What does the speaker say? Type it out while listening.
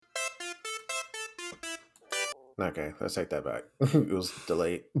Okay, let's take that back. It was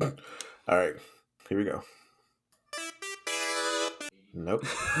delayed. All right, here we go. Nope.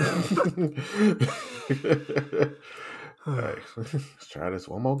 All right, let's try this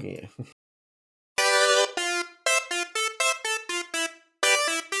one more again.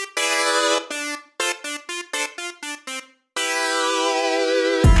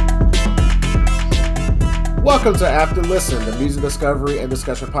 Welcome to After Listen, the music discovery and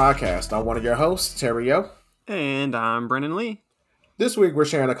discussion podcast. I'm one of your hosts, Terry O. And I'm Brennan Lee. This week, we're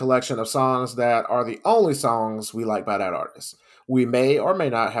sharing a collection of songs that are the only songs we like by that artist. We may or may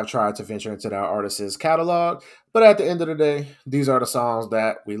not have tried to venture into that artist's catalog, but at the end of the day, these are the songs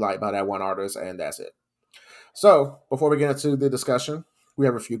that we like by that one artist, and that's it. So, before we get into the discussion, we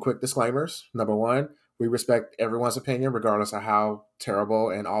have a few quick disclaimers. Number one, we respect everyone's opinion, regardless of how terrible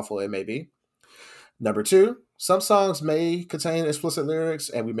and awful it may be. Number two, some songs may contain explicit lyrics,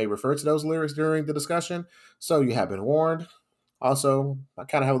 and we may refer to those lyrics during the discussion, so you have been warned. Also, I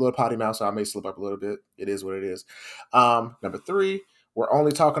kind of have a little potty mouth, so I may slip up a little bit. It is what it is. Number three, we're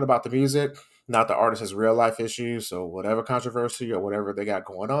only talking about the music, not the artist's real life issues. So whatever controversy or whatever they got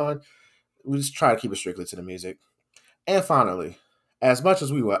going on, we just try to keep it strictly to the music. And finally, as much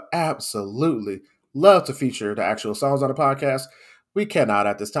as we would absolutely love to feature the actual songs on the podcast, we cannot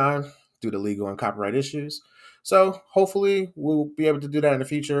at this time due to legal and copyright issues. So hopefully we'll be able to do that in the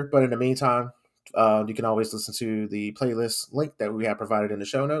future. But in the meantime, you can always listen to the playlist link that we have provided in the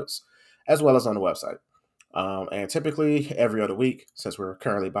show notes, as well as on the website. And typically every other week, since we're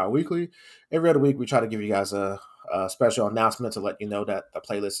currently bi-weekly, every other week we try to give you guys a special announcement to let you know that the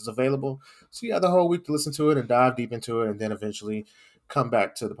playlist is available. So you have the whole week to listen to it and dive deep into it, and then eventually come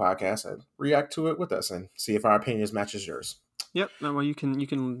back to the podcast and react to it with us and see if our opinions matches yours. Yep. Well, you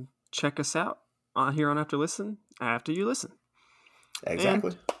can check us out here on After Listen after you listen.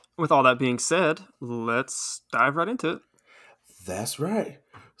 Exactly. And with all that being said, let's dive right into it. That's right.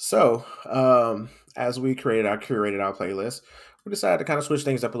 So, as we curated our playlist, we decided to kind of switch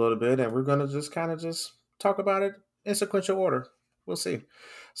things up a little bit, and we're gonna just kind of just talk about it in sequential order. We'll see.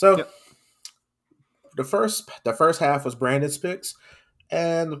 So, Yep. the first half was Brandon's picks,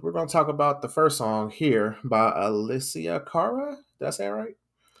 and we're gonna talk about the first song here by Alicia Cara. Did I say it right?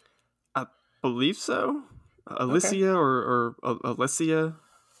 I believe so. Okay. Alicia or Alessia.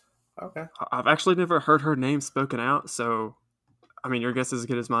 Okay. I've actually never heard her name spoken out, so I mean, your guess is as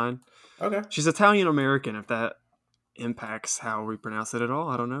good as mine. Okay. She's Italian American, if that impacts how we pronounce it at all.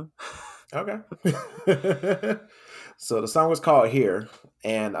 I don't know. Okay. So the song was called Here,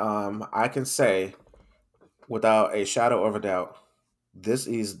 and I can say without a shadow of a doubt, this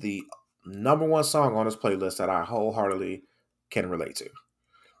is the number one song on this playlist that I wholeheartedly can relate to.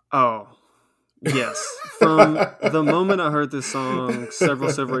 Oh, yes. From the moment I heard this song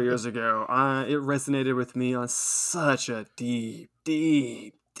several years ago, it resonated with me on such a deep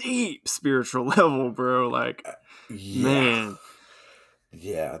spiritual level, bro. Like, Yeah. man.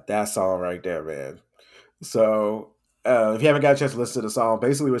 Yeah, that song right there, man. So, if you haven't got a chance to listen to the song,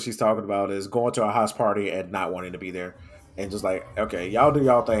 basically what she's talking about is going to a house party and not wanting to be there. And just like, okay, y'all do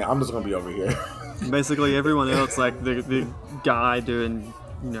y'all thing. I'm just going to be over here. Basically, everyone else, like the guy doing,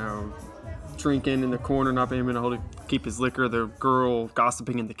 drinking in the corner, not being able to keep his liquor, the girl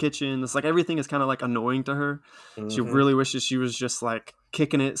gossiping in the kitchen. It's like everything is kind of like annoying to her. She Mm-hmm. really wishes she was just like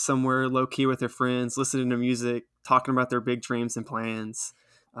kicking it somewhere low key with her friends, listening to music, talking about their big dreams and plans.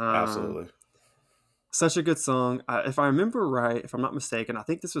 Um, Absolutely. Such a good song. If I remember right, if I'm not mistaken, I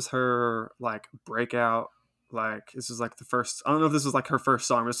think this was her like breakout. Like this was like the first. I don't know if this was like her first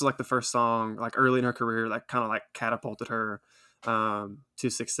song. But this was like the first song like early in her career, like kind of like catapulted her to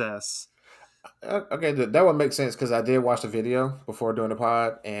success. Okay, that would make sense because I did watch the video before doing the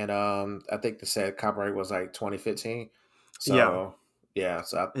pod, and I think the said copyright was like 2015. Yeah, So yeah,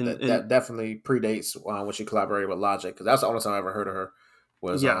 so and that definitely predates when she collaborated with Logic because that's the only time I ever heard of her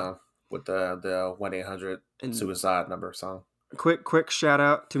was yeah, with the 1-800 and suicide number song. quick shout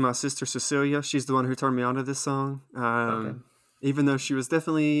out to my sister Cecilia. She's the one who turned me on to this song. Okay. Even though she was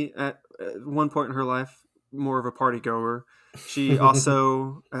definitely at one point in her life more of a party goer, she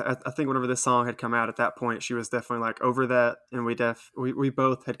also I think whenever this song had come out at that point, she was definitely like over that, and we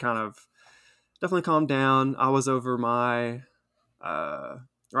both had kind of definitely calmed down. I was over my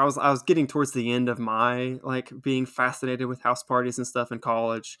or I was getting towards the end of my like being fascinated with house parties and stuff in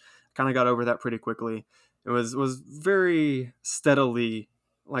college. Kind of got over that pretty quickly. It was very steadily,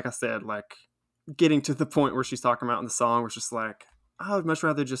 like I said, like getting to the point where she's talking about in the song, where it's just like I would much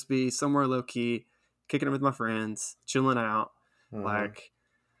rather just be somewhere low key, kicking it with my friends, chilling out. Hmm. Like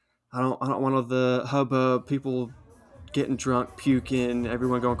I don't want all the hubbub, people getting drunk, puking,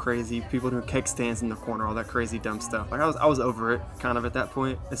 everyone going crazy, people doing cake stands in the corner, all that crazy dumb stuff. Like I was over it kind of at that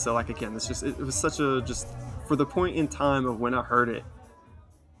point. And so like again, it was such a just for the point in time of when I heard it,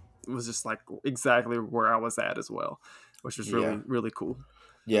 it was just like exactly where I was at as well, which was Yeah. really really cool.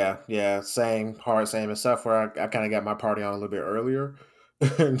 Yeah. Same part, same and stuff. Where I kind of got my party on a little bit earlier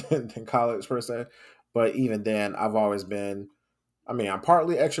than college per se, but even then, I've always been. I mean, I'm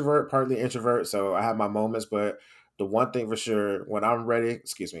partly extrovert, partly introvert, so I have my moments. But the one thing for sure, when I'm ready,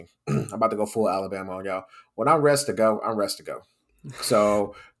 excuse me, I'm about to go full Alabama on y'all. When I'm rest to go, I'm rest to go.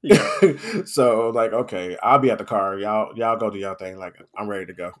 So, Yeah. so like, okay, I'll be at the car. Y'all go do y'all thing. Like, I'm ready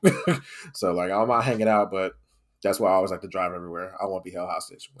to go. So, like, I'm not hanging out, but that's why I always like to drive everywhere. I won't be held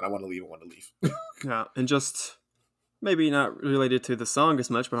hostage. When I want to leave, I want to leave. Yeah, and just maybe not related to the song as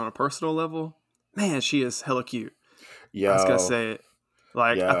much, but on a personal level, man, she is hella cute. I was gonna Yo, say it.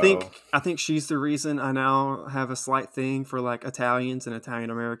 Like yo. I think she's the reason I now have a slight thing for like Italians and Italian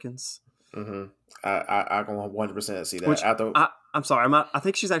Americans. hmm I can 100% see that. Which After, I'm sorry, I'm not. I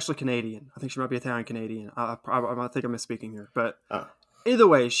think she's actually Canadian. I think she might be Italian Canadian. I think I'm misspeaking here, but uh, either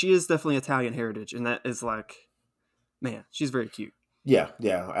way, she is definitely Italian heritage, and that is like, man, she's very cute. yeah.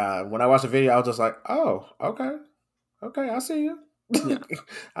 When I watched the video, I was just like, oh, okay. Okay, I see you. Yeah,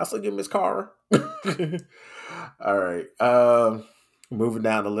 I see you, Miss Carter. All right. Moving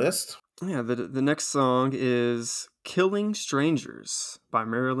down the list. yeah. The next song is "Killing Strangers" by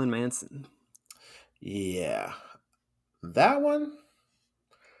Marilyn Manson. Yeah. That one,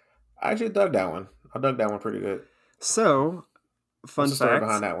 I actually dug that one. I dug that one pretty good. So, What's fun the story fact.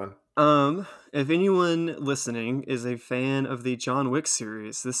 behind that one? If anyone listening is a fan of the John Wick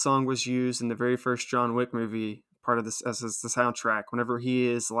series, this song was used in the very first John Wick movie, part of this as the soundtrack. Whenever he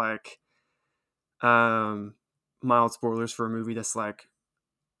is like, um, mild spoilers for a movie that's like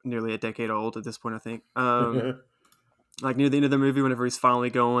nearly a decade old at this point, I think. Like near the end of the movie, whenever he's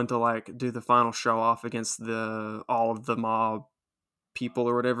finally going to like do the final show off against the all of the mob people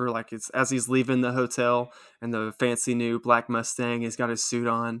or whatever, like it's as he's leaving the hotel and the fancy new black Mustang, he's got his suit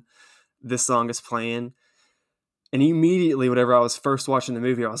on. This song is playing. And immediately, whenever I was first watching the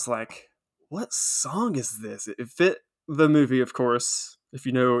movie, I was like, what song is this? It fit the movie, of course. If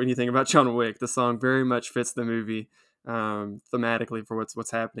you know anything about John Wick, the song very much fits the movie thematically for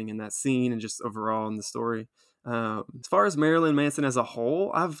what's happening in that scene and just overall in the story. As far as Marilyn Manson as a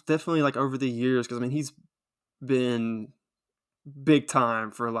whole, I've definitely like over the years, because I mean he's been big time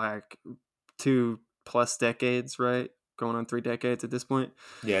for like 2+ decades, right? Going on 3 decades at this point.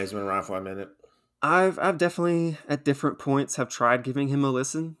 Yeah, he's been around for a minute. I've definitely at different points have tried giving him a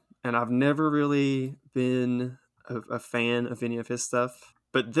listen, and I've never really been a fan of any of his stuff.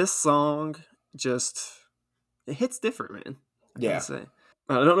 But this song just it hits different, man. I gotta Yeah. say.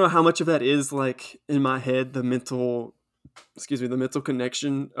 I don't know how much of that is like in my head the mental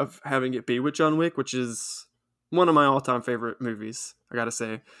connection of having it be with John Wick, which is one of my all-time favorite movies. I gotta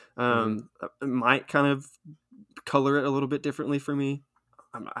say, hmm it might kind of color it a little bit differently for me.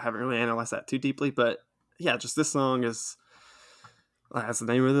 I haven't really analyzed that too deeply, but yeah, just this song is that's the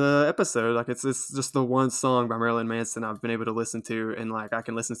name of the episode. Like it's just the one song by Marilyn Manson I've been able to listen to, and like I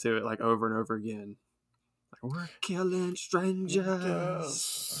can listen to it like over and over again. Like we're killing strangers.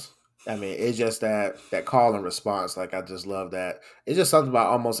 Just, I mean, it's just that call and response. Like I just love that. It's just something about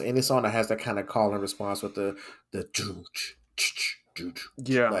almost any song that has that kind of call and response with the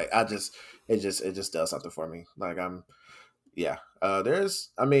Yeah, like it just does something for me. Like yeah.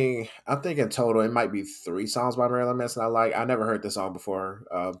 There's I mean, I think in total it might be 3 songs by Marilyn Manson I like. I never heard this song before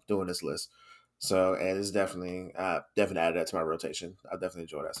doing this list. So and it's definitely added that to my rotation. I definitely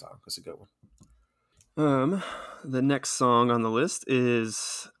enjoy that song. It's a good one. Um, the next song on the list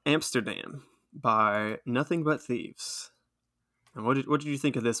is Amsterdam by Nothing But Thieves. And what did you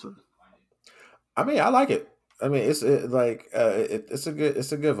think of this one? I mean, I like it. I mean, it's a good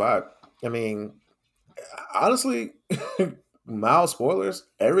vibe. I mean, honestly, mild spoilers.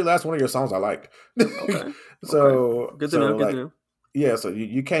 Every last one of your songs I liked. Okay. Okay. so Good to know. so Good to like know. yeah, so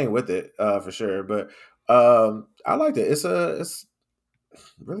you came with it for sure. But I liked it. It's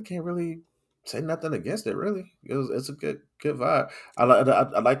really can't really say nothing against it. Really, it's a good vibe. I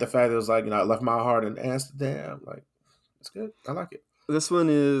like the fact that it was like I left my heart in Amsterdam. Like it's good. I like it. This one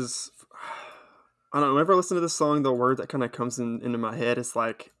is I don't know, whenever I listen to this song, the word that kind of comes into my head is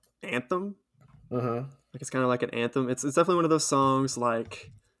like anthem. hmm Like it's kind of like an anthem. It's definitely one of those songs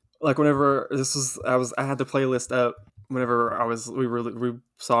like whenever this was I had the playlist up whenever we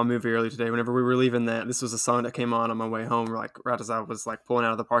saw a movie earlier today. Whenever we were leaving that, this was a song that came on my way home, like right as I was like pulling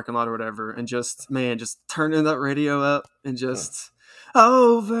out of the parking lot or whatever, and just man, just turning that radio up and just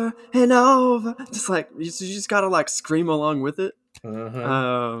over and over. Just like you just gotta like scream along with it. Mm-hmm.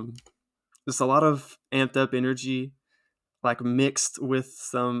 Um, just a lot of amped up energy, like mixed with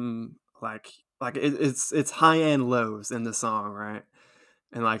some it's high and lows in the song, right?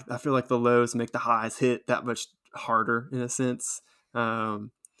 And like I feel like the lows make the highs hit that much harder in a sense.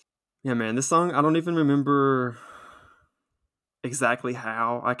 Um, yeah, man, this song I don't even remember exactly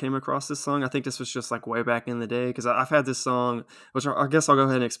how I came across this song. I think this was just like way back in the day because I've had this song, which I guess I'll go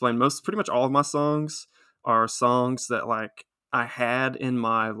ahead and explain. Pretty much all of my songs are songs that like I had in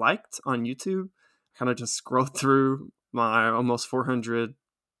my liked on YouTube. Kind of just scroll through my almost 400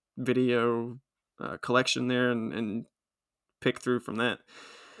 video collection there and pick through from that.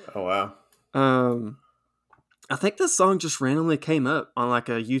 Oh wow. Um, I think this song just randomly came up on like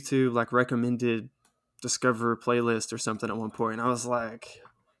a YouTube like recommended Discover playlist or something at one point, and I was like,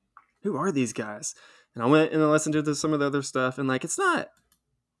 "Who are these guys?" And I went and I listened to some of the other stuff, and like it's not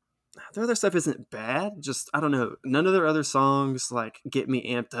their other stuff isn't bad. Just I don't know, none of their other songs like get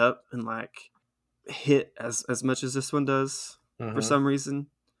me amped up and like hit as much as this one does for Mm-hmm. some reason.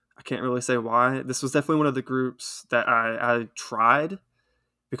 I can't really say why. This was definitely one of the groups that I tried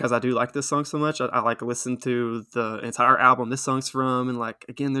because I do like this song so much. I like listen to the entire album this song's from, and like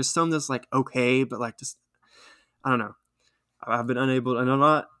again, there's some that's like okay, but like just I don't know. I've been unable, and I'm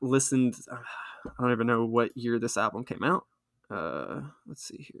not listened. I don't even know what year this album came out. Let's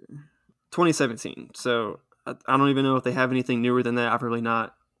see here, 2017. So I don't even know if they have anything newer than that. I've really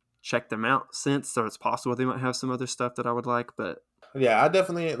not checked them out since, so it's possible they might have some other stuff that I would like. But Yeah, I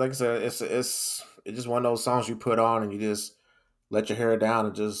definitely like I said, it's just one of those songs you put on and you just let your hair down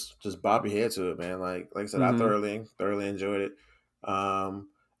and just bob your head to it, man. Like I said, I mm-hmm. thoroughly enjoyed it. Um,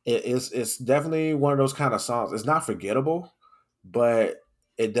 it's definitely one of those kind of songs. It's not forgettable, but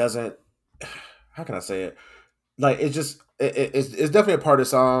it doesn't. How can I say it? Like it's definitely a part of the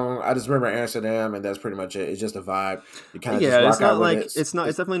song. I just remember Amsterdam, and that's pretty much it. It's just a vibe. You kind of just Yeah, it's rock out not with like it. it's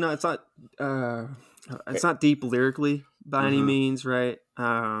definitely not uh it's not deep lyrically by any Mm-hmm. means, right?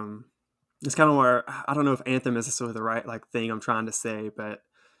 It's kind of where I don't know if anthem is necessarily the right like thing I'm trying to say, but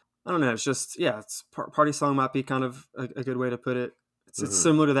I don't know. It's just yeah, it's party song might be kind of a good way to put it. It's Mm-hmm.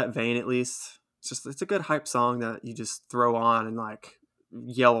 similar to that vein at least. It's a good hype song that you just throw on and like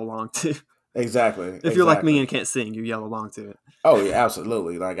yell along to. Exactly, If you're like me exactly. and can't sing, you yell along to it. Oh yeah,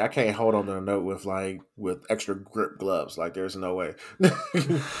 absolutely. Like I can't hold on to a note with extra grip gloves. Like there's no way.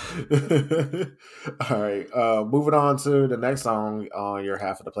 All right. Moving on to the next song on your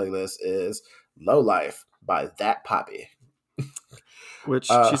half of the playlist is "Low Life" by That Poppy. Which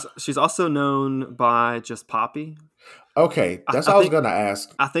Uh, she's also known by just Poppy. okay, I, that's I what I was think gonna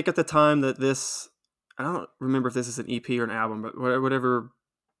ask. I think at the time that this, I don't remember if this is an EP or an album, but whatever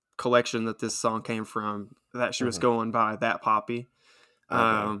collection that this song came from, that she was Hmm. going by that Poppy. Okay.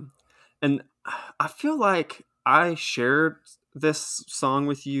 Um, and I feel like I shared this song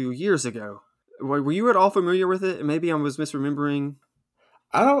with you years ago. Were you at all familiar with it? Maybe I was misremembering.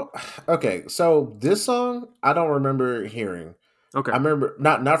 I don't. Okay, so this song I don't remember hearing. I Okay, remember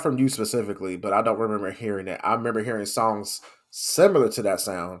not from you specifically, but I don't remember hearing it. I remember hearing songs similar to that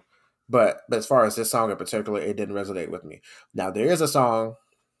sound, but as far as this song in particular, it didn't resonate with me. Now there is a song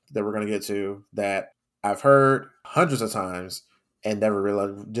that we're gonna get to that I've heard hundreds of times and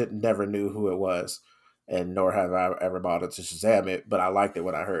never knew who it was, and nor have I ever bothered to Shazam it. But I liked it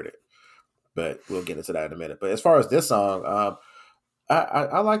when I heard it. But we'll get into that in a minute. But as far as this song,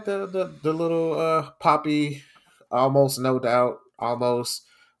 I like the little poppy, almost no doubt, almost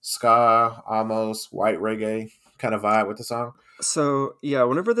ska, almost white reggae kind of vibe with the song. so yeah,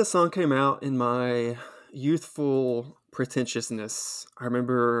 whenever this song came out in my youthful pretentiousness, I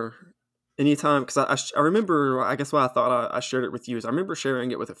remember anytime because I remember I guess why I thought I shared it with you is I remember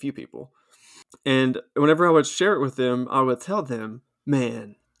sharing it with a few people. And whenever I would share it with them, I would tell them,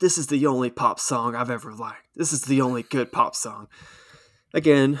 man, this is the only pop song I've ever liked. This is the only good pop song.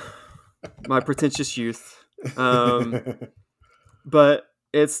 Again, my pretentious youth. But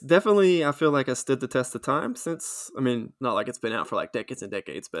it's definitely, I feel like it stood the test of time since, I mean, not like it's been out for like decades and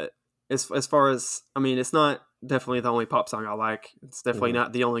decades, but as far as, I mean, it's not definitely the only pop song I like. It's definitely Mhm,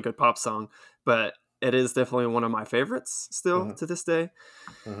 not the only good pop song, but it is definitely one of my favorites still mhm, to this day.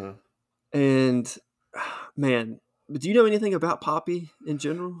 mhm. And man, do you know anything about Poppy in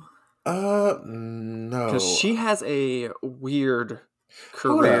general? Because No. she has a weird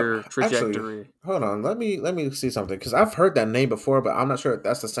Hold career up. Actually, trajectory. hold on. Let me see something because I've heard that name before, but I'm not sure if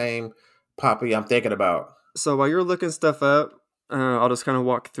that's the same Poppy I'm thinking about. So while you're looking stuff up, I'll just kind of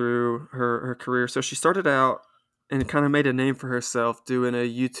walk through her career. So she started out and kind of made a name for herself doing a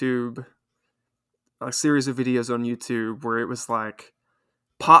series of videos on YouTube where it was like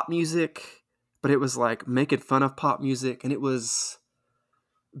pop music, but it was like making fun of pop music, and it was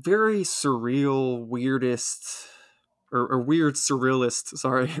very surreal, weirdest or weird surrealist,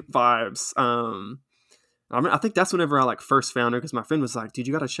 sorry, vibes. I mean, I think that's whenever I like first found her because my friend was like, "Dude,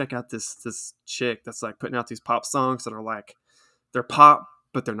 you got to check out this chick that's like putting out these pop songs that are like they're pop,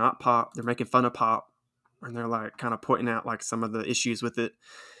 but they're not pop. They're making fun of pop, and they're like kind of pointing out like some of the issues with it."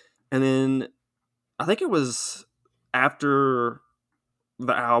 And then I think it was after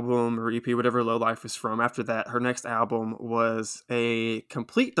the album or EP, whatever Low Life is from. After that, her next album was a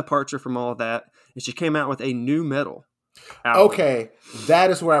complete departure from all of that, and she came out with a new metal album. Okay, that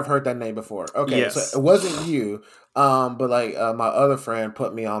is where I've heard that name before. Okay, so Yes. it wasn't you, but like my other friend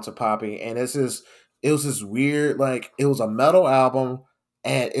put me onto Poppy, and it was this weird like it was a metal album,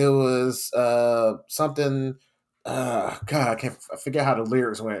 and it was something. God, I forget how the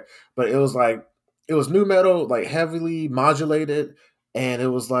lyrics went, but it was like it was new metal, like heavily modulated, and it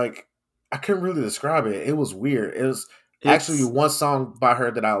was like I couldn't really describe it. It was weird. It was actually It's one song by her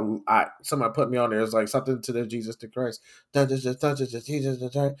that I somebody put me on there. It was like something to the Jesus to Christ. It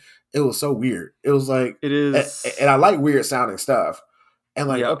was so weird. It was like, it and is I like weird sounding stuff. And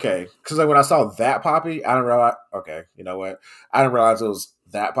like, yep. okay, because like when I saw that Poppy, I didn't realize. Okay, you know what? I didn't realize it was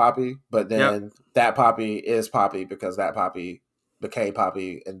that Poppy. But Yep. then that Poppy is Poppy because that Poppy became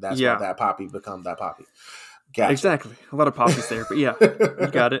Poppy, and that's why Yeah. that Poppy become that Poppy. Gotcha. Exactly. A lot of poppies there, but yeah, you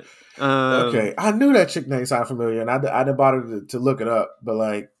got it. Okay, I knew that chick name sounded familiar, and I didn't bother to look it up. But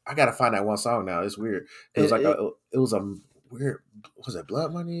like, I gotta find that one song now. It's weird. It was it, like it, it was a weird. Was it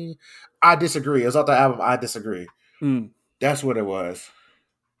Blood Money? I disagree. It was off the album. I disagree. mm. That's what it was.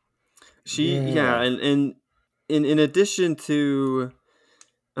 Yeah, Yeah. and in addition to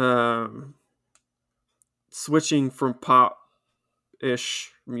um switching from pop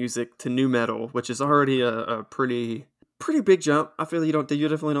ish music to new metal, which is already a pretty big jump. I feel you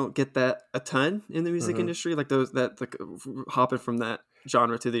definitely don't get that a ton in the music Hmm. industry, like those that like hopping from that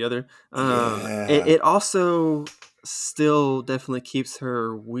genre to the other. Yeah. It also still definitely keeps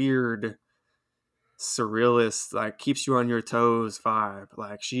her weird, surrealist, like keeps you on your toes vibe.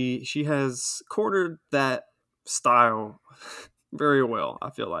 Like she has cornered that style very well. I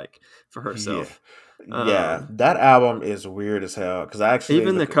feel like for Yeah. herself. Yeah. Um, That album is weird as hell. Because I actually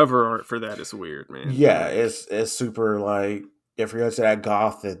Even the look. cover art for that is weird, man. Yeah, Like, it's super like if you're into that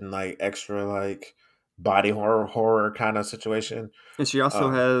goth and like extra like body horror kind of situation. and she also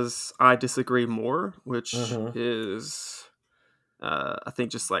Um. has "I Disagree More," which Mhm. is, I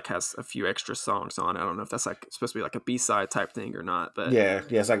think, just like has a few extra songs on it. I don't know if that's like supposed to be like a B-side type thing or not, but Yeah,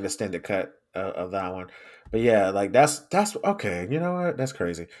 it's like an extended cut of that one. But yeah, like that's okay. You know what? That's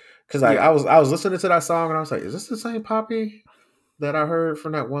crazy. Because like yeah, I was listening to that song and I was like, is this the same Poppy that I heard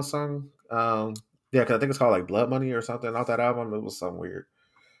from that one song? Yeah, because I think it's called like Blood Money or something off that album. It was something weird.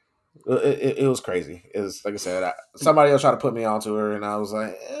 It was crazy. It was like I said, somebody else tried to put me onto her, and I was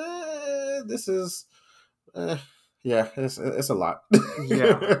like, this is, eh, yeah, it's a lot.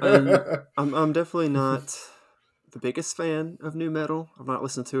 yeah. And I'm definitely not the biggest fan of new metal. I've not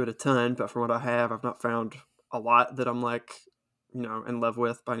listened to it a ton, but from what I have, I've not found a lot that I'm like, in love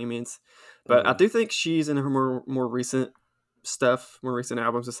with by any means. But I Mhm, do think she's in her more recent stuff, more recent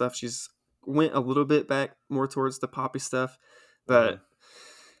albums and stuff. She's went a little bit back more towards the poppy stuff, mhm, but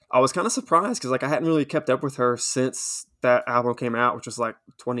I was kind of surprised because like I hadn't really kept up with her since that album came out, which was like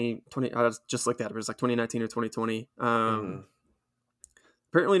 2020. I was just like that. It was like 2019 or 2020. mhm.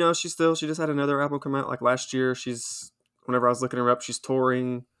 Apparently, no, she just had another album come out like last year. Whenever I was looking her up, she's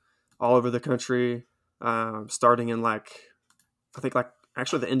touring all over the country, starting in like, I think like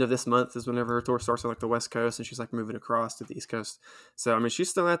actually the end of this month is whenever her tour starts on like the West Coast, and she's like moving across to the East Coast. So I mean, she's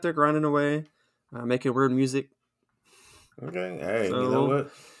still out there grinding away, making weird music. Okay, hey, you know So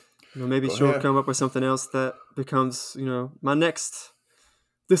what? maybe Go she'll ahead. come up with something else that becomes my next.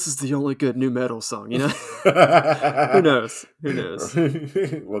 This is the only good new metal song. Who knows? Who knows?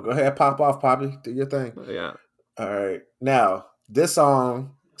 Well, go ahead, pop off, Poppy. Do your thing. But yeah. All right. Now, this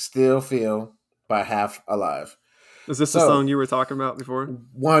song, Still Feel by Half Alive. Is this the So, song you were talking about before?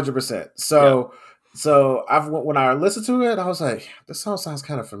 100%. Yeah. So when I listened to it, I was like, this song sounds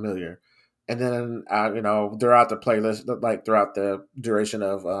kind of familiar. And then throughout the playlist, like throughout the duration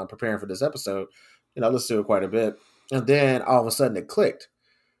of preparing for this episode, I listened to it quite a bit. And then all of a sudden it clicked.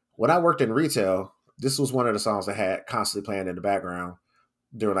 When I worked in retail, this was one of the songs I had constantly playing in the background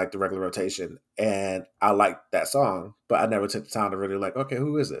during like the regular rotation, and I liked that song, but I never took the time to really like, okay,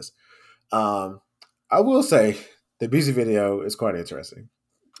 who is this? Um, I will say the music video is quite interesting.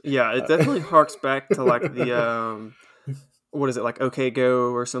 Yeah, it Uh, definitely harks back to like the what is it, like OK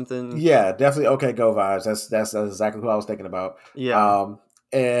Go or something? yeah, definitely okay. Go vibes. That's exactly who I was thinking about. Yeah. Um,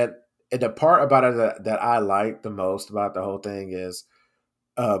 and the part about it that I like the most about the whole thing is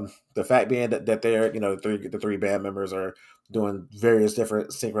the fact being that they're the three band members are doing various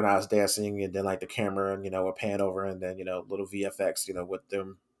different synchronized dancing, and then like the camera and will pan over, and then little VFX with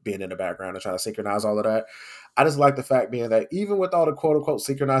them being in the background and trying to synchronize all of that. I just like the fact being that even with all the quote unquote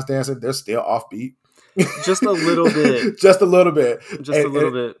synchronized dancing, they're still offbeat. Just a little bit. Just a little bit. Just a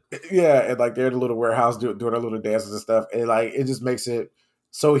little bit. Yeah, and like they're in a little warehouse doing their little dances and stuff, and like it just makes it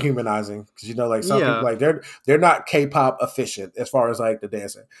so humanizing because like some people Yeah. like they're not K-pop efficient as far as like the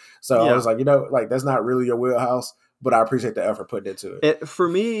dancing. So I Yeah. was like, like that's not really your wheelhouse, but I appreciate the effort putting into it. For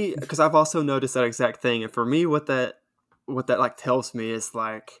me, because I've also noticed that exact thing, and for me, what that like tells me is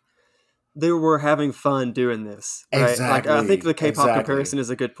like they were having fun doing this, right? Like I think Exactly. the K-pop Exactly. comparison is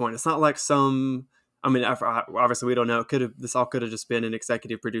a good point. It's not like some. I mean, obviously we don't know. This all could have just been an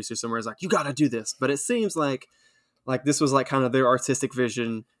executive producer somewhere is like, you got to do this, but it seems like this was like kind of their artistic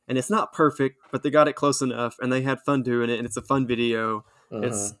vision, and it's not perfect, but they got it close enough, and they had fun doing it, and it's a fun video.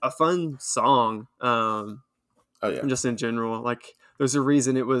 It's Mm-hmm. a fun song. Oh yeah. Just in general, like there's a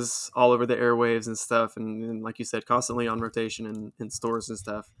reason it was all over the airwaves and stuff, and like you said, constantly on rotation in stores and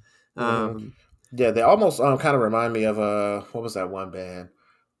stuff. Mm-hmm. Um, Yeah, they almost kind of remind me of what was that one band?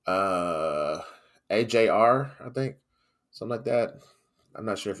 Uh AJR, I think. Something like that. I'm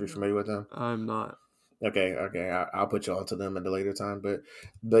not sure if you're familiar with them. I'm not. Okay, okay, I'll put you on to them at a later time. But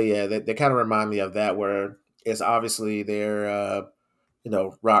yeah, they kind of remind me of that, where it's obviously they're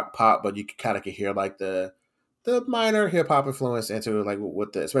rock pop, but you kind of can hear like the minor hip hop influence into like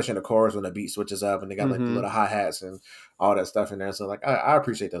with the especially in the chorus when the beat switches up and they got like the Hmm. little hi hats and all that stuff in there. So like I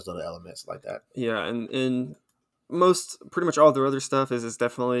appreciate those little elements like that. Yeah, and most pretty much all their other stuff is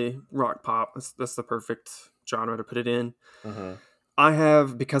definitely rock pop. That's the perfect genre to put it in. Mm-hmm. I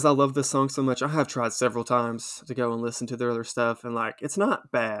have, because I love this song so much, I have tried several times to go and listen to their other stuff, and like it's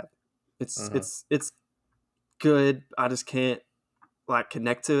not bad. Mm-hmm. It's good. I just can't like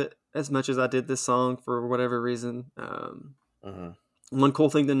connect to it as much as I did this song for whatever reason. Mm-hmm. One cool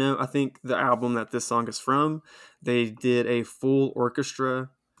thing to note, I think the album that this song is from, they did a full orchestra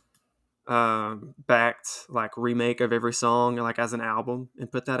backed like remake of every song like as an album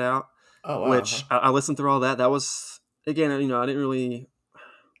and put that out. Oh wow. Huh? Which I listened through all that. That was again, I didn't really.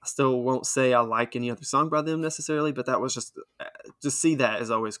 I still won't say I like any other song by them necessarily, but that was just see that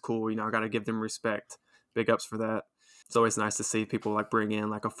is always cool. I got to give them respect. Big ups for that. It's always nice to see people like bring in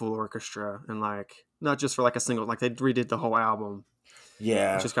like a full orchestra and like not just for like a single, like they redid the whole album, which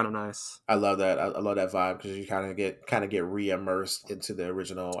Yeah, is kind of nice. I love that. I love that vibe because you kind of get re-immersed into the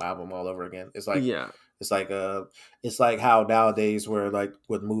original album all over again. Yeah. It's like it's like how nowadays where like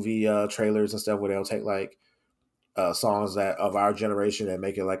with movie trailers and stuff where they'll take like songs that of our generation and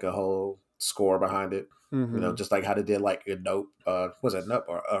make it like a whole score behind it. Mm-hmm. Just like how they did like a Nope. Was it Nope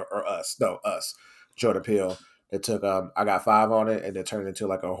or Us? No, Us. Jordan Peele. They took I Got Five on it and then turned it into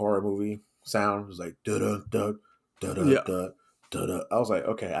like a horror movie sound. It was like da da da da da Yeah. da da. I was like,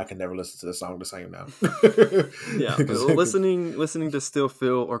 okay, I can never listen to the song the same now. Yeah. Listening to Still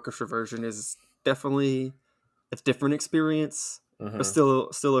Feel orchestra version is definitely a different experience, but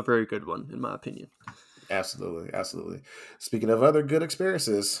Mhm. still a very good one in my opinion. Absolutely, absolutely. Speaking of other good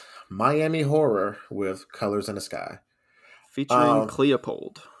experiences, Miami Horror with Colors in the Sky. Featuring Um,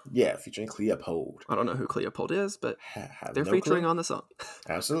 Cleopold. yeah, featuring Cleopold. I don't know who Cleopold is, but Have they're no featuring clue. on the song.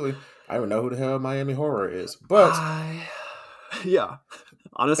 Absolutely, I don't even know who the hell Miami Horror is, but I yeah.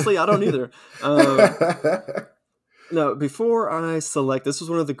 Honestly, I don't either. Um, no, before I select, this was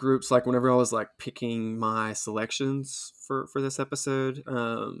one of the groups. Like whenever I was like picking my selections for this episode,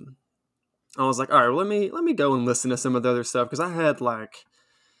 I was like, all right, well, let me go and listen to some of the other stuff because I had like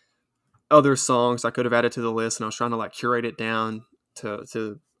other songs I could have added to the list, and I was trying to like curate it down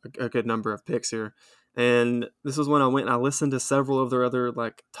to a good number of picks here. And this was when I went and I listened to several of their other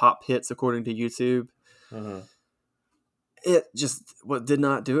like top hits according to YouTube. Mhm. It just what did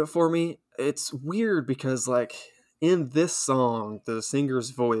not do it for me. It's weird because like in this song, the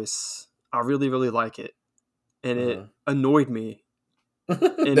singer's voice, I really really like it, and it Mhm. annoyed me in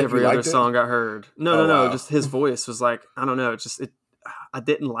That you every other liked it? song I heard. No, Oh no, no. wow. Just his voice was like I don't know. It. I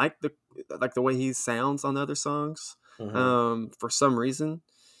didn't like the way he sounds on the other songs. Mhm. For some reason,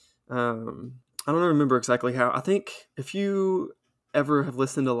 I don't remember exactly how. I think if you ever have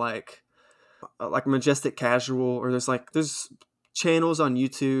listened to like Majestic Casual, or there's channels on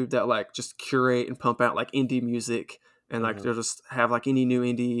YouTube that like just curate and pump out like indie music, and like Mhm. they'll just have like any new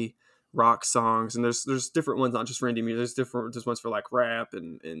indie rock songs, and there's different ones not just for indie music. There's ones for like rap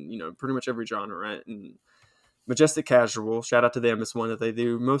and pretty much every genre, right? And Majestic Casual, shout out to them, is one that they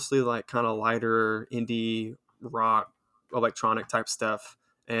do mostly like kind of lighter indie rock, electronic type stuff.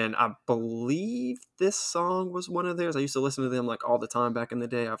 And I believe this song was one of theirs. I used to listen to them like all the time back in the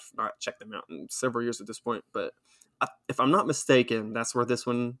day. I've not checked them out in several years at this point, but if I'm not mistaken, that's where this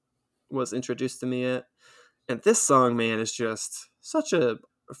one was introduced to me at. And this song, man, is just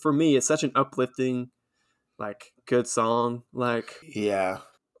for me, it's such an uplifting, like, good song. Like, Yeah,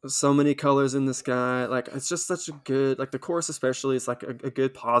 so many colors in the sky. Like, it's just such a good, like, the chorus especially, it's like a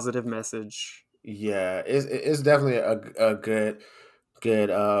good positive message. yeah, it's definitely a good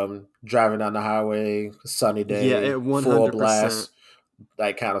driving down the highway, sunny Yeah, day, it full 100%. blast,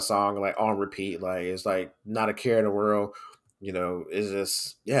 like kind of song, like on repeat. Like it's like not a care in the world. It's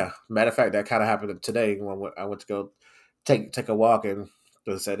just yeah. Matter of fact, that kind of happened today when I went to go take a walk, and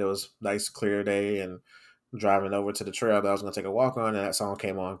they said it was nice clear day, and driving over to the trail that I was going to take a walk on, and that song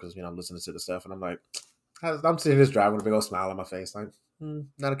came on because I'm listening to the stuff, and I'm like, I'm sitting just driving with a big old smile on my face, like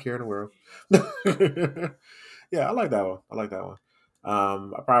not a care in the world. Yeah, I like that one. I like that one.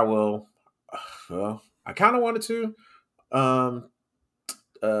 I probably will. Well, I kind of wanted to um,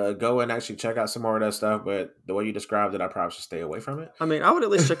 go and actually check out some more of that stuff, but the way you described it, I probably should stay away from it. I mean, I would at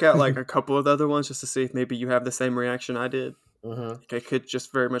least check out like a couple of the other ones just to see if maybe you have the same reaction I did. Hmm. Like, it could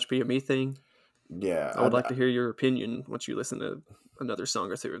just very much be a me thing. Yeah, I would like to hear your opinion once you listen to another song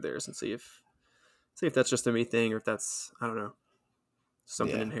or two of theirs and see if that's just a me thing or if that's, I don't know,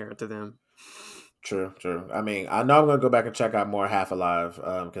 something yeah, inherent to them. true, true. I mean, I know I'm gonna go back and check out more Half Alive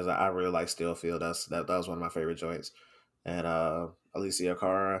because I really like Stillfield. That was one of my favorite joints, and Alicia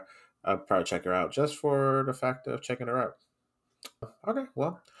Cara. I'll probably check her out just for the fact of checking her out. Okay,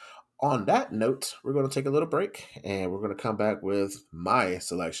 well, on that note, we're going to take a little break and we're going to come back with my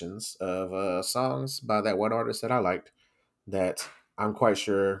selections of songs by that one artist that I liked that I'm quite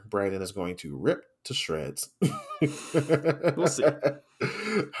sure Brandon is going to rip to shreds. We'll see.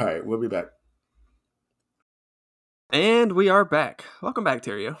 All right, we'll be back. And we are back. Welcome back,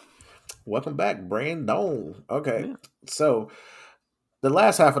 Terrio. Welcome back, Brandon. Okay, Yeah. so the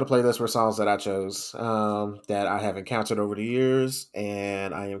last half of the playlist were songs that I chose that I have encountered over the years,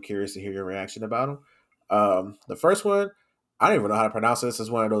 and I am curious to hear your reaction about them. The first one, I don't even know how to pronounce this. It's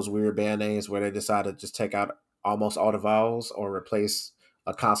one of those weird band names where they decided to just take out almost all the vowels or replace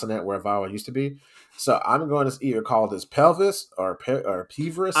a consonant where a vowel used to be. So I'm going to either call this pelvis or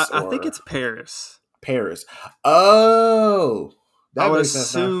peverus I think or it's Paris. Paris. Oh, I that would makes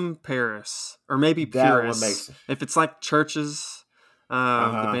sense now. assume Paris or maybe That one Purist. makes If it's like Churches, the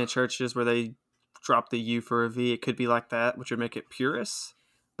uh-huh. band Churches where they drop the U for a V, it could be like that, which would make it Purist.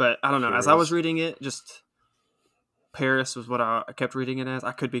 But I don't know. As I was Purist. reading it, just Paris was what I kept reading it as.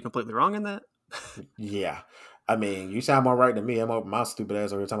 I could be completely wrong in that. Yeah. I mean, you sound more right than me. I'm over my stupid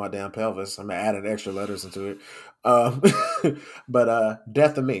ass over here talking about damn pelvis. I'm adding extra letters into it. Um, but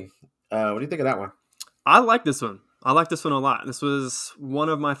death of me. What do you think of that one? I like this one. I like this one a lot. This was one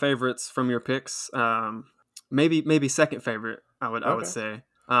of my favorites from your picks. Maybe second favorite. I would Okay. say.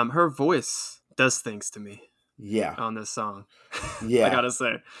 Her voice does things to me Yeah. on this song. I Yeah. gotta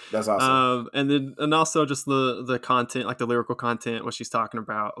say. That's awesome. And also just the content, like the lyrical content, what she's talking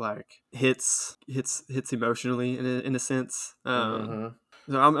about, like hits emotionally in a sense. Hmm.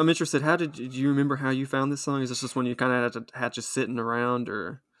 So I'm interested. Did you remember how you found this song? Is this just one you kind of had just sitting around,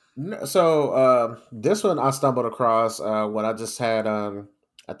 or? So this one I stumbled across when I just had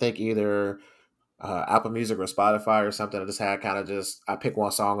I think either Apple Music or Spotify or something. I just had kind of just I picked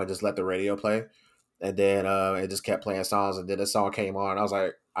one song and just let the radio play, and then it just kept playing songs. And then this song came on. I was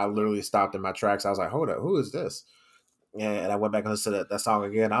like, I literally stopped in my tracks. I was like, hold up, who is this? And I went back and listened to that song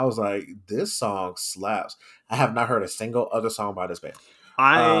again. I was like, this song slaps. I have not heard a single other song by this band.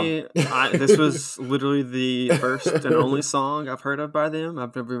 Um, I this was literally the first and only song I've heard of by them.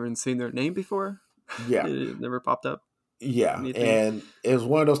 I've never even seen their name before. yeah, It never popped up yeah, anything. and it was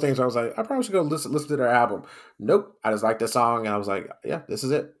one of those things where I was like, I probably should go listen to their album. Nope, I just like this song, and I was like, yeah, this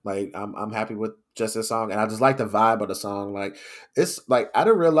is it. Like, I'm happy with just this song, and I just like the vibe of the song. Like, it's like I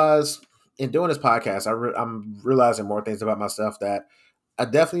didn't realize in doing this podcast, I'm realizing more things about myself that I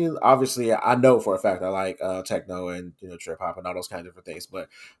definitely, obviously, I know for a fact I like techno and trip hop and all those kind of different things, but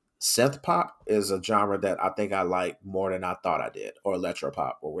synth pop is a genre that I think I like more than I thought I did, or electro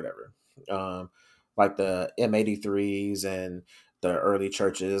pop or whatever. Um, like the M83s and the early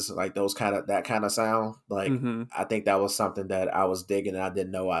churches, like those that kind of sound. Like Mm-hmm. I think that was something that I was digging and I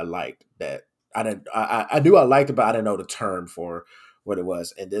didn't know I liked. That I didn't. I knew I liked it, but I didn't know the term for what it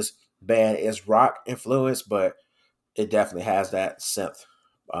was. And this band is rock influenced, but it definitely has that synth.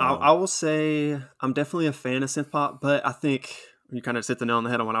 I will say I'm definitely a fan of synth pop, but I think you kind of hit the nail on the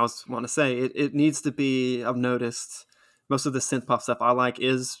head on what I was want to say. It needs to be. I've noticed most of the synth pop stuff I like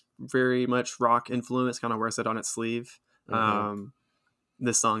is very much rock influence, kind of wears it on its sleeve. Hmm. Um,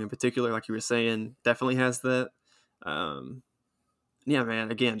 this song in particular, like you were saying, definitely has that. Um, yeah,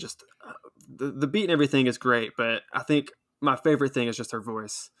 man. Again, just the beat and everything is great, but I think my favorite thing is just her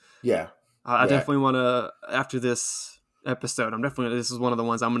voice. Yeah, I yeah, definitely want to, after this episode, this is one of the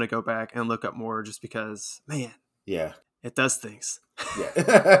ones I'm going to go back and look up more, just because, man, yeah. it does things. Yeah.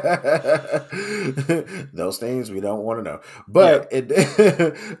 Those things we don't want to know. Yeah. But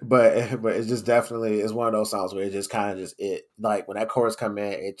it but it's just definitely it's one of those songs where it just kind of just it like when that chorus come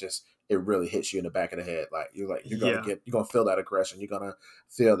in, it really hits you in the back of the head. Like Yeah. you're gonna feel that aggression. You're gonna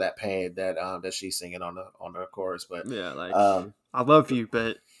feel that pain that she's singing on the chorus. But Yeah. Like, um I love you,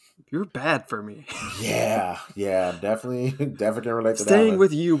 but you're bad for me. yeah, definitely definitely can relate to that Staying one.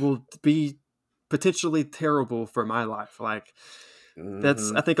 with you will be potentially terrible for my life. Like, I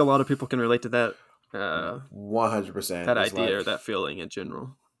Mm-hmm. think a lot of people can relate to that 100%. It's idea like or that feeling in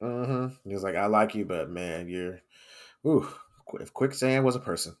general. He's like, I like you, but man, you're ooh, if quicksand was a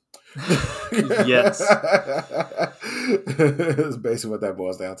person. Yes. It's basically what that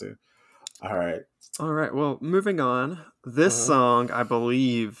boils down to. All right. All right. Well, moving on. This Mhm. song, I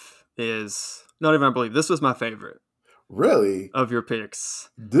believe, is not even I believe. This was my favorite Really? of your picks.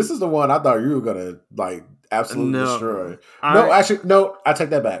 This is the one I thought you were gonna like absolutely destroy. No. No, I actually, no, I take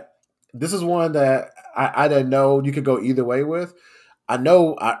that back. This is one that I didn't know you could go either way with. I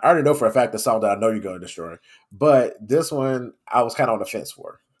already know for a fact the song that I know you're gonna destroy. But this one I was kind of on the fence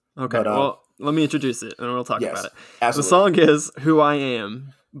for. Okay. But Well, let me introduce it and we'll talk about yes, it. The absolutely. song is Who I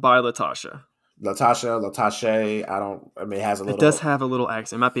Am by Latasha. Latasha, I mean, it has a It does little, have a little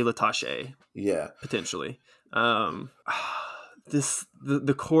accent. It might be Latasha, yeah. potentially. Um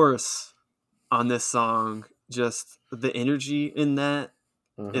the chorus on this song, just the energy in that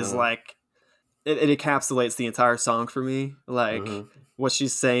is Hmm. like it encapsulates the entire song for me. Like, Hmm. what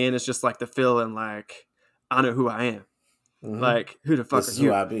she's saying is just like the feeling, like, I know who I am. Hmm. Like, who the fuck This are is who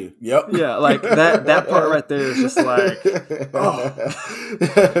you? I be. Yep. Yeah, like that part right there is just like, oh,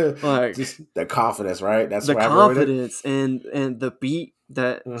 like Just the confidence, right? That the swagger with it. confidence and the beat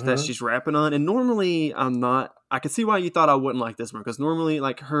that Hmm. she's rapping on. And normally I'm not. I can see why you thought I wouldn't like this one, because normally,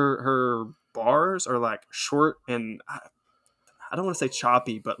 like, her bars are like short and I don't want to say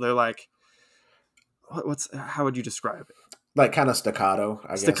choppy, but they're like, what's how would you describe it? Like kind of staccato,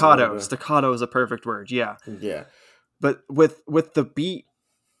 I guess, a little Staccato. bit. Staccato is a perfect word. Yeah. Yeah. But with the beat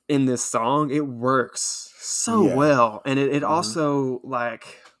in this song, it works so Yeah. well. And it Hmm. also,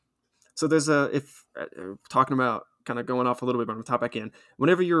 like, so there's a, if talking about kind of going off a little bit, but I'm gonna top back in.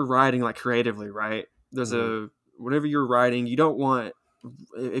 Whenever you're writing, like, creatively, right? There's Hmm. a, whenever you're writing, you don't want,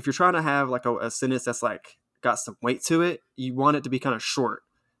 if you're trying to have like a sentence that's like got some weight to it, you want it to be kind of short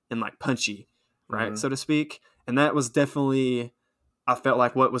and like punchy, right? Hmm. So to speak. And that was definitely, I felt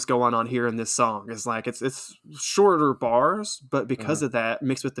like, what was going on here in this song is like, it's shorter bars, but because Hmm. of that,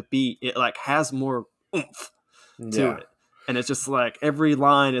 mixed with the beat, it like has more oomph to Yeah. it. And it's just like every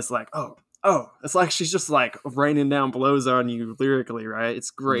line is like, oh, it's like she's just like raining down blows on you lyrically, right? It's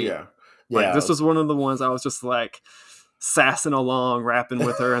great. Yeah. Like, this Yeah. was one of the ones I was just like sassing along, rapping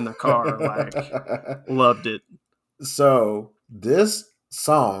with her in the car, like, loved it. So this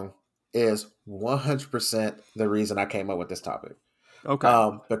song is 100% the reason I came up with this topic. Okay,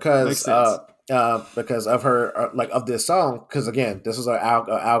 makes sense. Because of her like of this song. Because again, this is an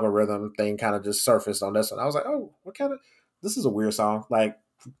algorithm thing kind of just surfaced on this one. I was like, oh, what kind of this is a weird song. Like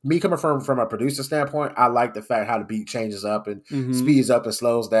me coming from a producer standpoint, I like the fact how the beat changes up and Mm-hmm. speeds up and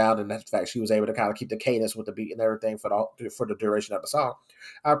slows down, and the fact she was able to kind of keep the cadence with the beat and everything for the duration of the song.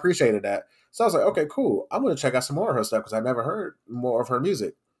 I appreciated that. So I was like, okay, cool. I'm gonna check out some more of her stuff because I never heard more of her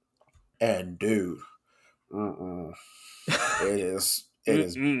music. And dude, mm-mm, it is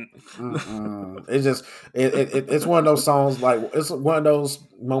Mm-mm. it's just it's one of those songs like it's one of those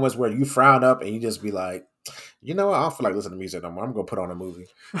moments where you frown up and you just be like, you know what? I don't feel like listening to music no more. I'm gonna put on a movie.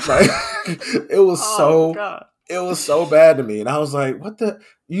 Like Oh god. it was so bad to me, and I was like, what the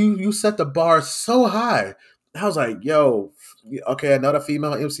you set the bar so high. I was like, yo, okay, another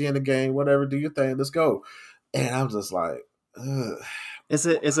female MC in the game, whatever, do your thing, let's go. And I'm just like, ugh.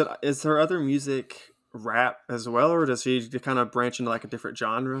 Is her other music rap as well, or does she kind of branch into like a different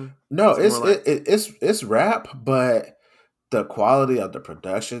genre? No, Is it more like, it's rap, but the quality of the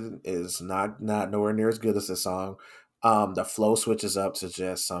production is not nowhere near as good as this song. The flow switches up to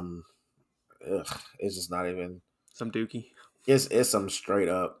just some. Ugh, it's just not even. some dookie? It's some straight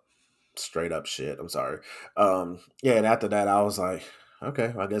up shit. I'm sorry. Yeah, and after that, I was like,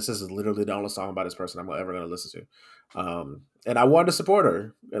 okay, I guess this is literally the only song by this person I'm ever gonna listen to. And I wanted to support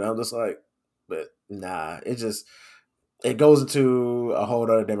her, and I'm just like, but nah, it goes into a whole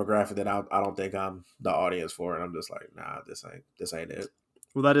other demographic that I don't think I'm the audience for, and I'm just like, nah, this ain't it.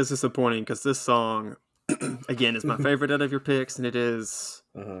 Well, that is disappointing because this song, again, is my favorite out of your picks, and it is,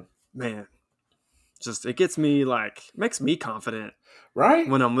 Mhm. man, just it gets me like makes me confident Right?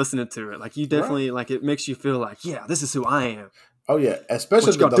 when I'm listening to it. Like you Right? definitely like it makes you feel like, yeah, this is who I am. Oh yeah,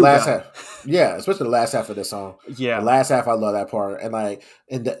 What especially you gonna the do last about it? half. Yeah, especially the last half of this song. The Yeah. last half, I love that part,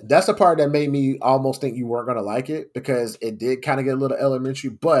 and that's the part that made me almost think you weren't gonna like it because it did kind of get a little elementary.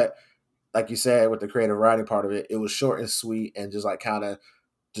 But like you said, with the creative writing part of it, it was short and sweet, and just like kind of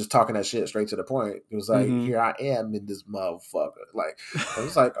just talking that shit straight to the point. It was like, Mm-hmm. here I am in this motherfucker. Like, I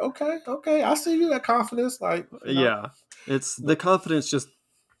was like, okay, okay, I see you that confidence, like Yeah. It's the but confidence just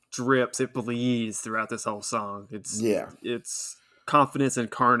drips, it bleeds throughout this whole song. yeah, It's confidence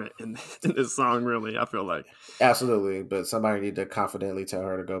incarnate in in this song, really, I feel like. absolutely. But somebody need to confidently tell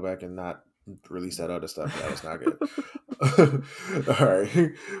her to go back and not release that other stuff. That was not good. All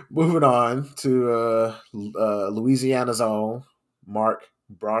right, moving on to Louisiana's own Mark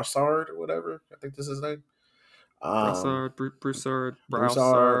Brassard or whatever. I think this is his name. Um, Broussard, Broussard.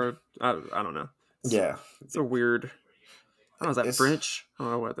 Broussard. I don't know. Yeah, It's a weird. I don't know. Is that it's French? I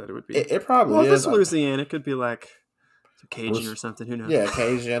don't know what that it would be. it probably Well, if is. it's Louisiana, it could be like Cajun or Bruce, something. Who knows? yeah,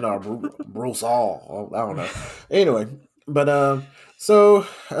 Cajun or Bruce All. I don't know. Anyway, but so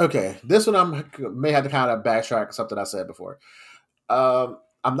okay, this one may have to kind of backtrack something I said before.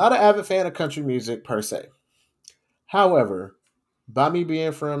 I'm not an avid fan of country music per se. However, by me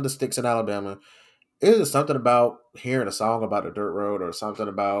being from the sticks in Alabama, it is something about hearing a song about a dirt road or something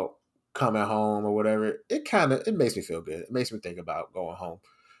about coming home or whatever. It makes me feel good. It makes me think about going home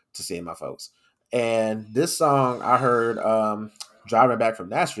to see my folks. And this song I heard driving back from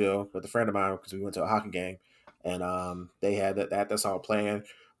Nashville with a friend of mine because we went to a hockey game, and they had that song playing,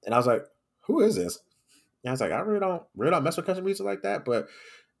 and I was like, "Who is this?" And I was like, "I really don't mess with country music like that," but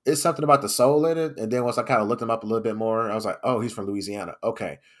it's something about the soul in it. And then once I kind of looked him up a little bit more, I was like, "Oh, he's from Louisiana.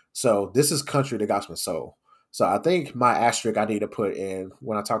 Okay, so this is country that got some soul." So I think my asterisk I need to put in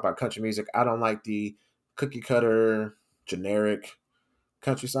when I talk about country music, I don't like the cookie cutter generic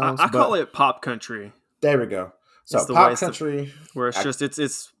country songs, I call but it pop country. there we go. It's So the way pop it's the country, where it's I, just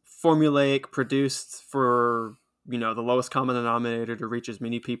it's formulaic, produced for the lowest common denominator to reach as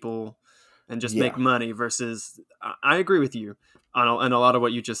many people and just make yeah, money. Versus, I agree with you on a lot of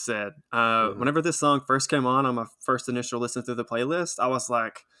what you just said. hmm Whenever this song first came on my first initial listen through the playlist, I was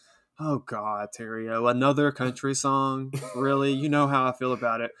like, "Oh God, Terrio, another country song? Really? You know how I feel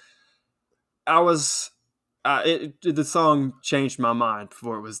about it." I was the song changed my mind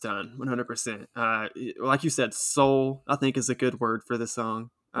before it was done 100%. Like you said, soul I think is a good word for the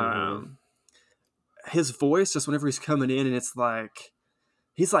song. hmm His voice just whenever he's coming in and it's like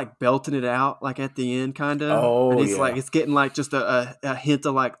he's like belting it out like at the end kind of, and oh he's like yeah, it's getting like just a hint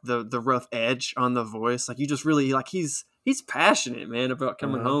of like the rough edge on the voice. Like you just really like he's passionate, man, about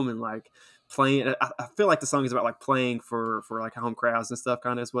coming hmm home and like playing. I feel like the song is about like playing for like home crowds and stuff,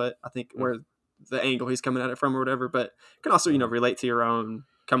 kind of is what I think where the angle he's coming at it from or whatever. But you can also hmm relate to your own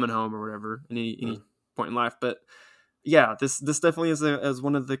coming home or whatever any hmm point in life. But yeah, this definitely is as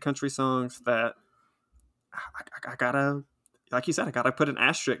one of the country songs that I gotta, like you said, I gotta put an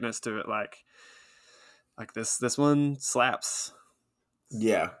asterisk next to it. Like this one slaps.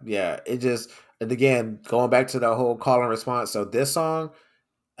 yeah, yeah. It just and again going back to the whole call and response. So this song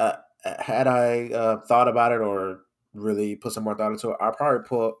uh, had I thought about it or really put some more thought into it, I'd probably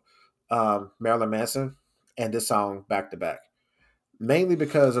put Marilyn Manson and this song back to back, mainly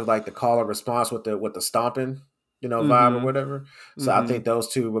because of like the call and response with the stomping, vibe or Mm-hmm. whatever. So I Mm-hmm. think those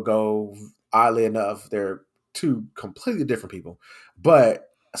two would go. Oddly enough, they're two completely different people, but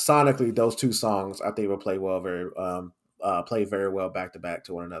sonically, those two songs I think will play very well back to back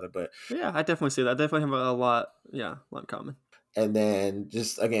to one another. But Yeah, I definitely see that. I definitely have a lot. Yeah, a lot in common. and then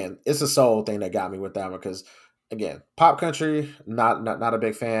just again, it's a soul thing that got me with that one because again, pop country, not a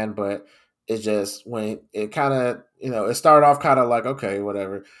big fan, but it's just when it kind of it started off kind of like okay,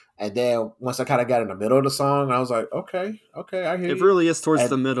 whatever, and then once I kind of got in the middle of the song, I was like, okay, okay, I hear It you, really is towards and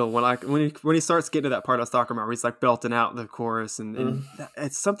the middle when he starts getting to that part I was talking about, where he's like belting out the chorus, and mm,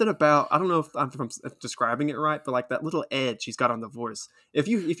 it's something about I don't know if I'm describing it right, but like that little edge he's got on the voice. If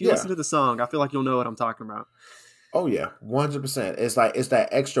you yeah, listen to the song, I feel like you'll know what I'm talking about. oh yeah, 100%. It's like it's that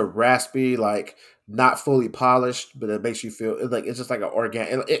extra raspy, like not fully polished, but it makes you feel like it's just like an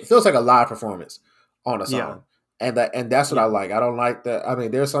organic. It feels like a live performance on a Yeah, song, and that's what I yeah. like. I don't like that. I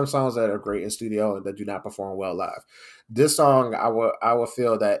mean, there's some songs that are great in studio and that do not perform well live. This song, I would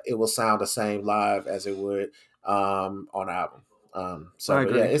feel that it will sound the same live as it would on album. So, I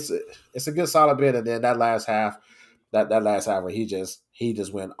but yeah, agree. it's a good solid bit, and then that last half. that last hour, he just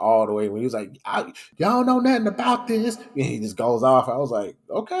went all the way when he was like, y'all know nothing about this. And he just goes off. I was like,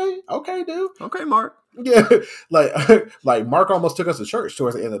 okay, dude. Okay, Mark. Yeah, like like Mark almost took us to church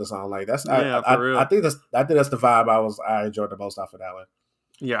towards the end of the song. Like that's Yeah, for I real. think that's the vibe I enjoyed the most off of that one.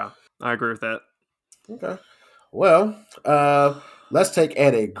 Yeah, I agree with that. Okay. Well, let's take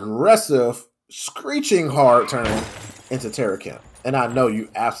an aggressive, screeching hard turn into Terra Kemp. And I know you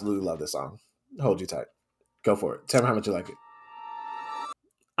absolutely love this song. Hold you tight. Go for it. Tell me how much you like it.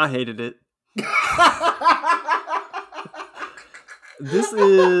 I hated it. This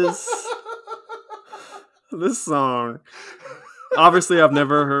is this song. Obviously, I've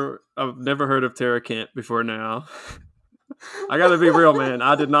never heard of Terra Kent before now. I gotta be real, man.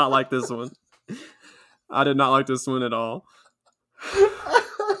 I did not like this one. I did not like this one at all.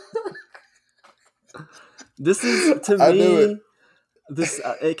 This is to I knew it. me. This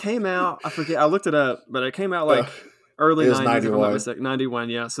it came out. I forget. I looked it up, but it came out Uh, like early it was '90s, if I'm not 91. mistaken. '91,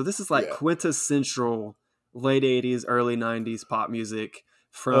 yeah. So this is like Yeah. quintessential late '80s, early '90s pop music. Uh,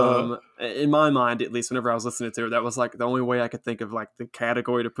 From in my mind, at least, whenever I was listening to it, that was like the only way I could think of like the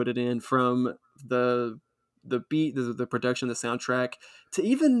category to put it in. From the beat, the production, the soundtrack, to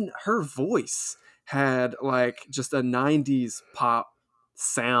even her voice had like just a '90s pop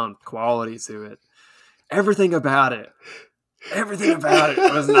sound quality to it. Everything about it Everything about it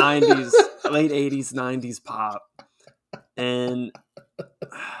was '90s, late '80s, '90s pop, and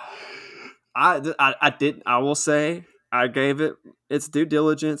I will say I gave it its due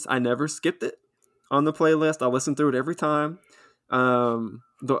diligence. I never skipped it on the playlist. I listened through it every time.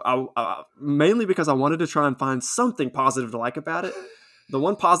 Mainly because I wanted to try and find something positive to like about it. The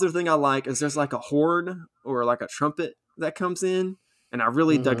one positive thing I like is there's like a horn or like a trumpet that comes in, and I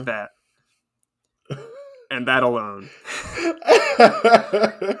really dug mhm. that, and that alone.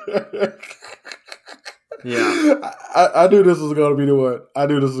 Yeah, I knew this was going to be the one. I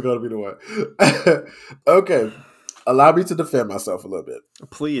knew this was going to be the one. Okay, allow me to defend myself a little bit.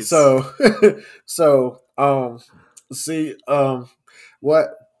 please. So, so see, what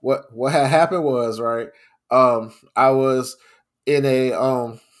what had happened was right. I was in a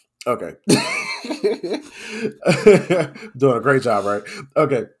okay, doing a great job, right?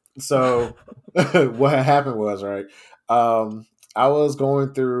 Okay, so what had happened was right. Um, I was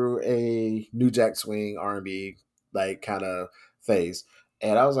going through a New Jack Swing R&B like kind of phase,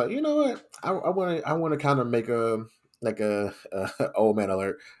 and I was like, you know what, I want to kind of make a like a old man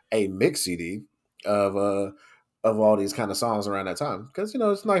alert, a mix CD of all these kind of songs around that time because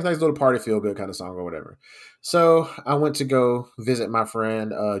it's nice little party feel good kind of song or whatever. So I went to go visit my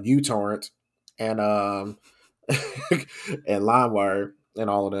friend uTorrent and and LimeWire and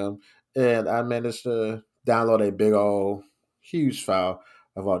all of them, and I managed to download a big old huge file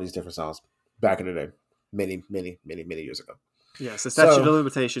of all these different songs back in the day, many years ago. Yes, the statute So of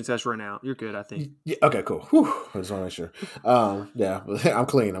limitations has run out. You're good, I think. yeah, okay, cool. Whew, I just want to make sure. Yeah, I'm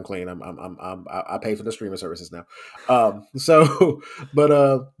clean. I'm clean. I pay for the streaming services now. So,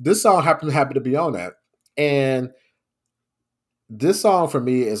 but this song happened to be on that, and this song for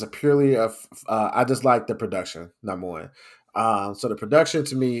me is a purely of I just like the production. Number one. So the production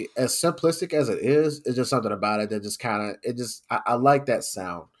to me, as simplistic as it is just something about it that just kind of I like that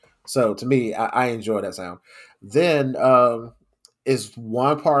sound. So to me, I enjoy that sound. Then is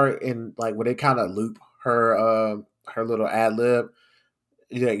one part in like when they kind of loop her little ad lib.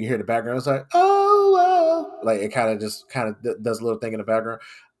 You hear the background. It's like like it kind of does a little thing in the background.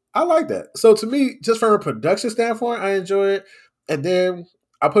 I like that. So to me, just from a production standpoint, I enjoy it. And then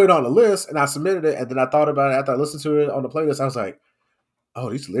I put it on the list and I submitted it. And then I thought about it after I listened to it on the playlist. I was like, oh,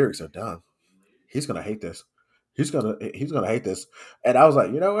 these lyrics are dumb. He's gonna hate this. He's gonna hate this. And I was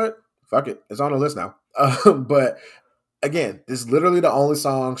like, you know what? Fuck it. It's on the list now. But again, this is literally the only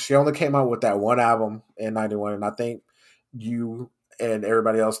song. She only came out with that one album in '91, and I think you and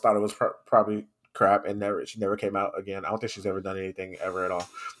everybody else thought it was probably crap, and she never came out again. I don't think she's ever done anything ever at all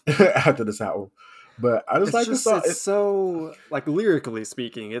after this album. But I just like this song. It's so like lyrically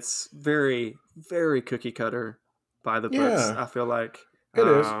speaking, it's very very cookie cutter by the books. Yeah, I feel like it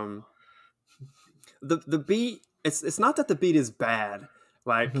is. the beat. It's not that the beat is bad.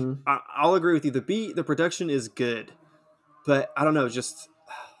 Like Mm-hmm. I'll agree with you. The production is good, but I don't know. Just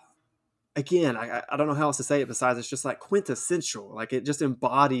again, I don't know how else to say it besides it's just like quintessential. Like it just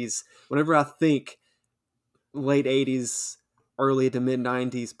embodies whenever I think late '80s, early to mid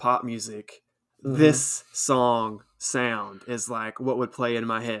 '90s pop music. Mm-hmm. This song sound is like what would play in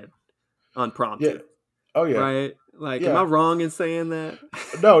my head Yeah. unprompted, Oh yeah. right? Like, am I Yeah. wrong in saying that?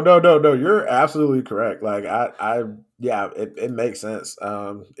 No. You're absolutely correct. Like yeah, it makes sense.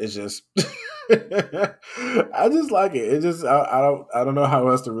 It's just I just like it. It just I don't know how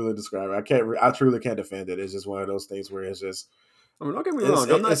else to really describe it. I can't. I truly can't defend it. It's just one of those things where it's just I mean, don't get me wrong.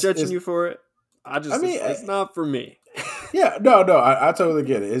 I'm not judging you for it. I I just mean, it's not for me. yeah, no, I totally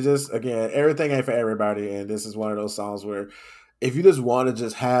get it. It's just again, everything ain't for everybody, and this is one of those songs where if you just want to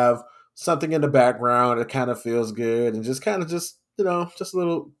just have something in the background, it kind of feels good, and just kind of just just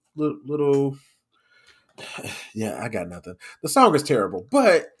a little. Yeah, I got nothing. The song is terrible,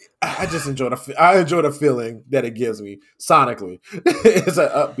 but I just enjoy I enjoy the feeling that it gives me sonically. It's an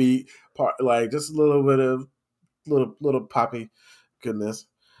upbeat part, like just a little bit of little poppy goodness.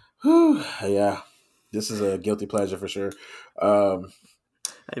 Whew, yeah, this is a guilty pleasure for sure. Um,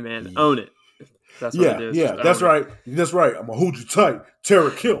 Hey man, own it. That's what it yeah, is. yeah, Just own it. that's right. I'm gonna hold you tight,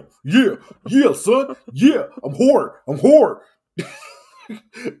 Tara Kim. Yeah, yeah, son. Yeah, I'm hard.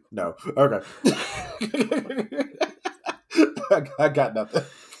 No, okay. I got nothing.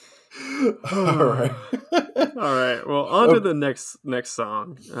 All right. All right. Well, on to Okay. the next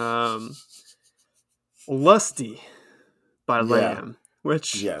song. Lusty by Yeah. Lamb,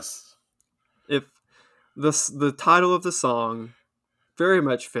 which Yes. if the title of the song very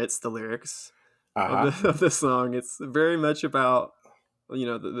much fits the lyrics Uh of huh. of the song. It's very much about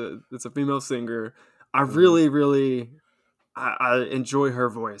it's a female singer. I Mm-hmm. really I enjoy her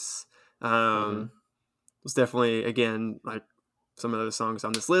voice. Mm-hmm. It's definitely again like some of the songs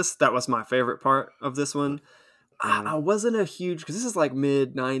on this list. That was my favorite part of this one. Mm-hmm. I wasn't a huge because this is like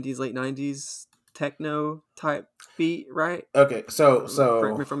mid '90s, late '90s techno type beat, right? Okay.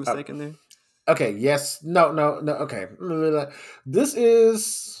 Correct me if I'm mistaken there. Okay. Yes. No. No. No. Okay. This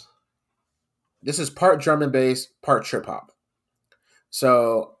is this is part drum and bass, part trip hop.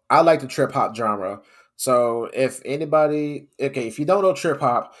 So I like the trip hop genre. So if anybody, okay, if you don't know trip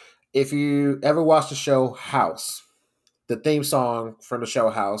hop, if you ever watched the show House, the theme song from the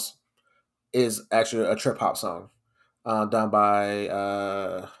show House is actually a trip hop song, done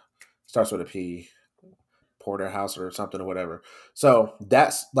by starts with a P, Porterhouse or something or whatever. So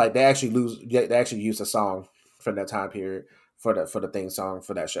that's like they actually use a song from that time period for the theme song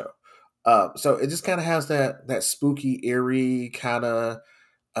for that show. So it just kind of has that spooky, eerie kind of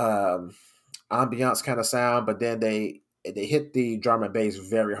um, ambiance kind of sound, but then they hit the drum and bass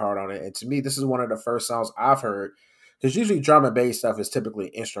very hard on it. And to me, this is one of the first songs I've heard because usually drum and bass stuff is typically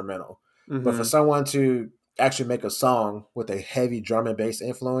instrumental, but for Mm-hmm. someone to actually make a song with a heavy drum and bass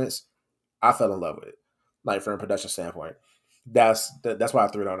influence, I fell in love with it. Like from a production standpoint, that's why I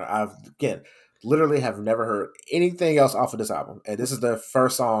threw it on it. I've again literally have never heard anything else off of this album, and this is the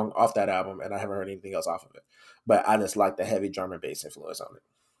first song off that album, and I haven't heard anything else off of it. But I just like the heavy drum and bass influence on it.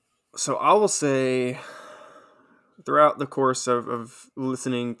 So I will say, throughout the course of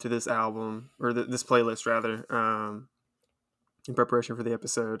listening to this album or this playlist rather, in preparation for the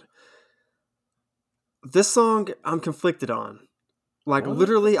episode, this song I'm conflicted on. Like What?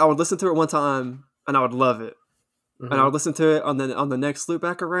 literally, I would listen to it one time and I would love it, and I Mm-hmm. would listen to it on the next loop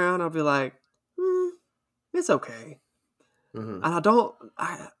back around. I'll be like, it's okay. Mm-hmm. And I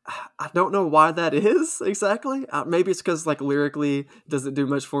don't know why that is exactly. Maybe it's because like lyrically it doesn't do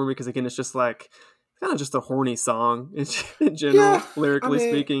much for me because again it's just like kind of just a horny song in Yeah, general, I lyrically mean,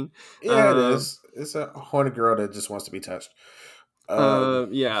 speaking. yeah, it Um, is. It's a horny girl that just wants to be touched. Um,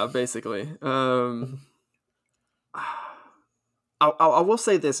 yeah, basically. I will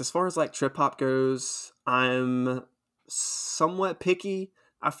say this: as far as like trip hop goes, I'm somewhat picky.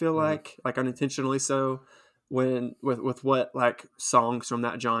 I feel mm-hmm. like unintentionally so when with what like songs from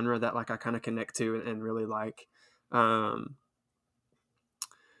that genre that like I kind of connect to and really like. Um,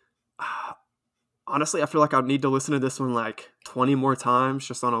 Honestly, I feel like I'd need to listen to this one like 20 more times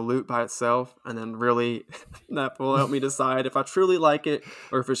just on a loop by itself, and then really that will help me decide if I truly like it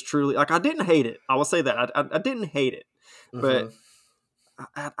or if it's truly like I didn't hate it. I will say that I didn't hate it, but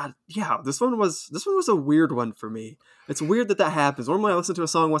Mm-hmm. yeah, this one was a weird one for me. It's weird that that happens. Normally, I listen to a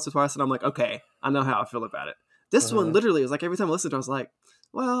song once or twice, and I'm like, okay, I know how I feel about it. This one Mm-hmm. literally was like every time I listened to it, I was like,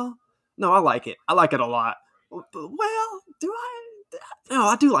 well, no, I like it. I like it a lot. Well, do I? No,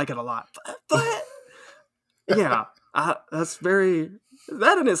 I do like it a lot, but yeah, that's very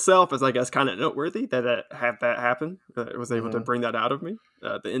that in itself is, I guess, kind of noteworthy that it had that happen. It was able to Mm-hmm. bring that out of me.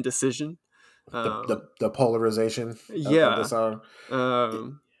 The indecision. The Um, the polarization of the yeah. song.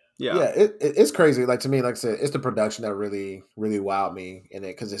 Um, yeah. Yeah, it's crazy. Like to me, like I said, it's the production that really wowed me in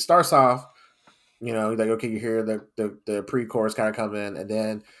it because it starts off, like okay, you hear the pre-chorus kind of come in, and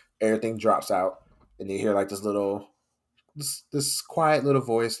then everything drops out, and you hear like this quiet little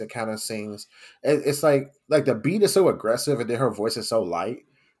voice that kind of sings. It's like the beat is so aggressive, and then her voice is so light.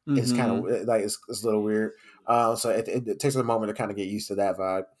 It's kind Mm-hmm. of like it's a little weird. So it takes a moment to kind of get used to that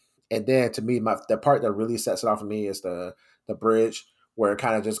vibe. And then to me, the part that really sets it off for me is the bridge where it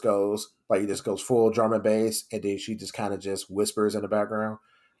kind of just goes like it just goes full drum and bass, and then she just kind of just whispers in the background,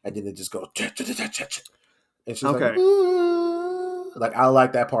 and then it just goes and she's like, Okay. ooh. Like I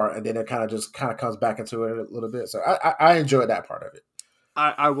like that part, and then it kind of comes back into it a little bit. So I enjoyed that part of it.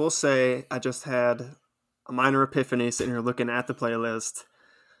 I will say I just had a minor epiphany sitting here looking at the playlist.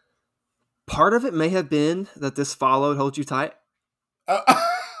 Part of it may have been that this followed "Hold You Tight."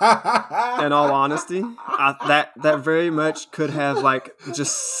 In all honesty, that very much could have like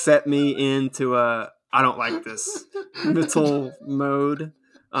just set me into a I don't like this mental mode.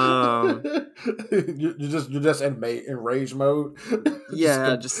 You're just in rage mode, just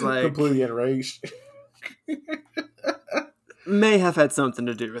Yeah, just like completely enraged. may have had something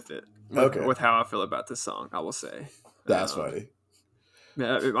to do with it Okay, with how I feel about this song. I will say. that's Um, funny.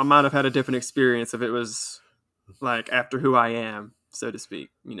 yeah, I might have had a different experience if it was like after Who I Am, so to speak.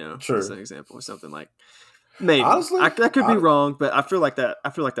 As True. an example, or something like maybe Honestly, I could be hon- wrong, but I feel like that. I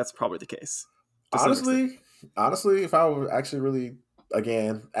feel like that's probably the case to some extent. honestly, honestly, if I would actually really,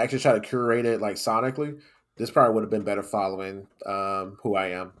 again, actually try to curate it like sonically, this probably would have been better following Who I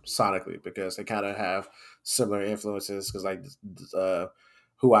Am sonically because they kind of have similar influences. Because like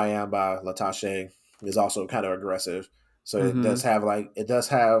Who I Am by Latasha is also kind of aggressive, so Mm-hmm. it does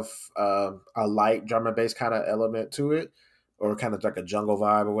have a light drum and bass kind of element to it, or kind of like a jungle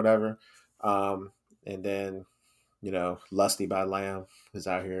vibe or whatever. And then Lusty by Lamb is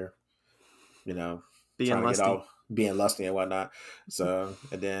out here you know, Being trying to get lusty. all being lusty and whatnot. So,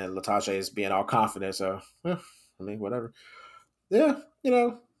 and then Latasha is being all confident. So, I mean, whatever. Yeah,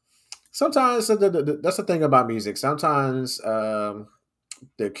 sometimes that's the thing about music. Sometimes the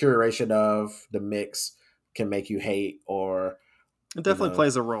curation of the mix can make you hate or, It you definitely know,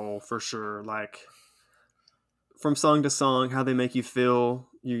 plays a role for sure. Like from song to song, how they make you feel.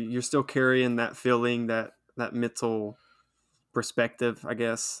 You're still carrying that feeling, that mental perspective, I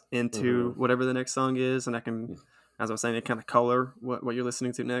guess, into mhm. whatever the next song is, and I can, as I was saying, it kind of color what you're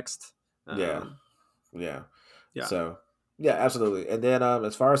listening to next. Yeah, Um, yeah. yeah. So, yeah, absolutely. And then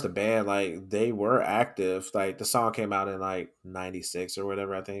as far as the band, like they were active. Like the song came out in like '96 or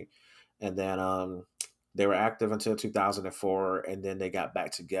whatever, I think. And then they were active until 2004, and then they got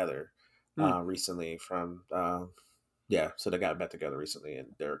back together Hmm. recently from yeah, so they got back together recently, and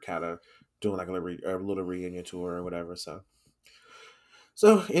they're kind of doing like a little reunion tour or whatever.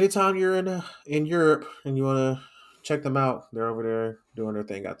 So anytime you're in Europe and you want to check them out, they're over there doing their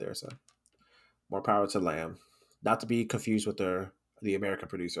thing out there. So more power to Lamb. Not to be confused with the American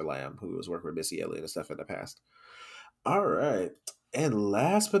producer Lamb, who was working with Missy Elliott and stuff in the past. All right. And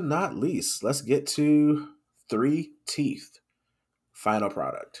last but not least, let's get to Three Teeth, final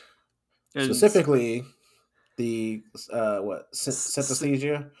product. And Specifically, the s- s-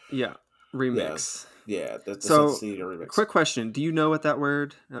 synesthesia. yeah, Yeah, remix. yeah, the So, synesthesia remix. quick question: do you know what that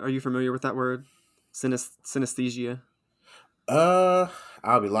word? Are you familiar with that word? Synesthesia. Uh,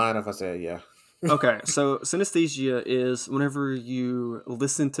 I'll be lying if I said yeah. Okay, so synesthesia is whenever you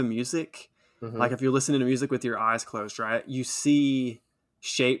listen to music, like Mm-hmm. if you're listening to music with your eyes closed, right? You see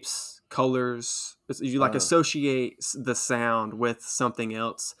shapes, colors, you like Uh, associate the sound with something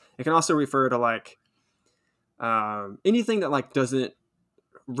else. It can also refer to like anything that like doesn't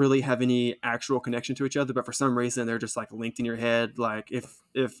really have any actual connection to each other, but for some reason they're just like linked in your head. Like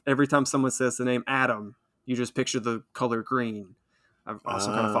if every time someone says the name Adam, you just picture the color green. I've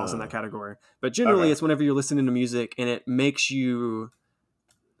also kind of falls in that uh, category. But generally, okay. it's whenever you're listening to music and it makes you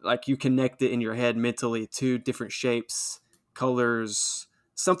like you connect it in your head mentally to different shapes, colors,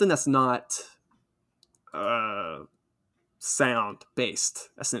 something that's not uh, sound based,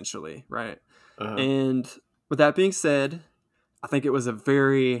 essentially, right? Uh-huh. And with that being said, I think it was a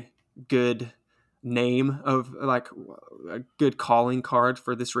very good name of like a good calling card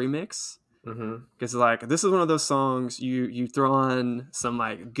for this remix Mm-hmm. because like this is one of those songs you throw on some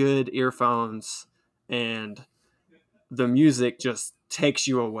like good earphones and the music just takes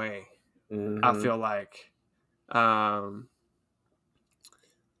you away. I Mm-hmm. feel like um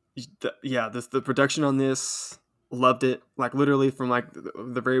yeah, the production on this, loved it, like literally from like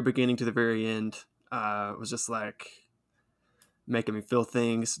the very beginning to the very end. Was just like making me feel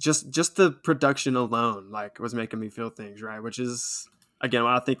things. Just the production alone, like, was making me feel things, right? Which is again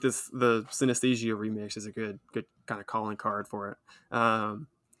why I think the Synesthesia remix is a good kind of calling card for it.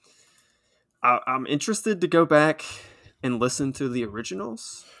 I'm interested to go back and listen to the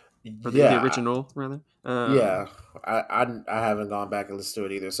originals or the Yeah, original rather. yeah. I haven't gone back and listened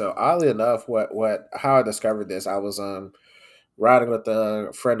to it either. So oddly enough, how I discovered this, I was riding with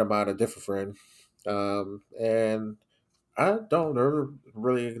a friend of mine, a different friend, and I don't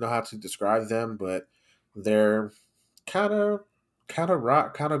really know how to describe them, but they're kind of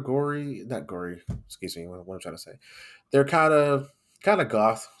rock, kind of gory, not gory. Excuse me, what I'm trying to say. They're kind of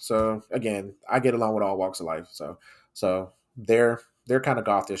goth. So again, I get along with all walks of life. So they're kind of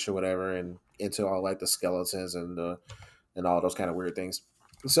gothish or whatever, and into all like the skeletons and all those kind of weird things.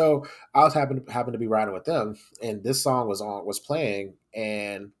 So I was happen to be riding with them, and this song was playing,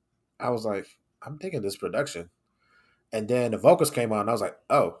 and I was like, I'm digging this production. And then the vocals came on, and I was like,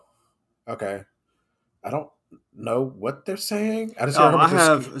 oh, okay. I don't know what they're saying. I just hear a Oh, whole I bunch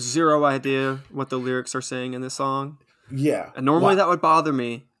of have zero idea what the lyrics are saying in this song. yeah. And normally What? that would bother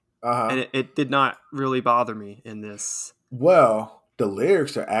me, Uh and huh. it did not really bother me in this. Well, the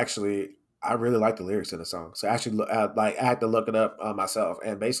lyrics are actually. I really like the lyrics in the song. So actually, I had to look it up myself.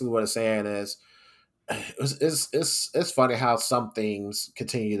 And basically, what it's saying is, it's funny how some things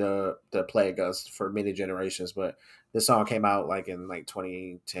continue to plague us for many generations. But this song came out like in like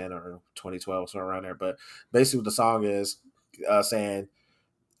 2010 or 2012, somewhere around there. But basically, what the song is saying,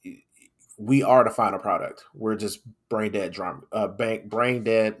 we are the final product. We're just brain dead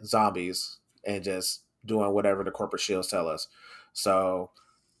zombies, and just doing whatever the corporate shields tell us. So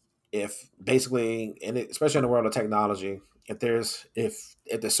if basically, and especially in the world of technology, if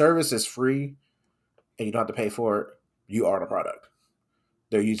the service is free and you don't have to pay for it, you are the product.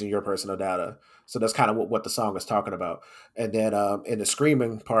 They're using your personal data. So that's kind of what the song is talking about. And then in the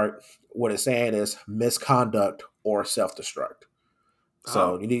screaming part, what it's saying is misconduct or self destruct.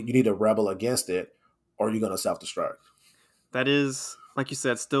 So Oh, you need to rebel against it, or you're gonna self destruct. that is, like you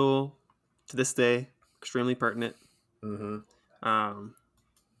said, still to this day extremely pertinent. Mm-hmm. Um,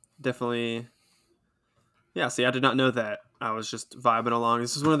 definitely, yeah. See, I did not know that. I was just vibing along.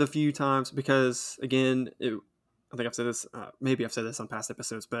 This is one of the few times because, again, I think I've said this. Maybe I've said this on past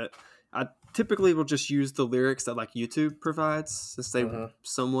episodes, but I typically will just use the lyrics that like YouTube provides, since they Mm-hmm.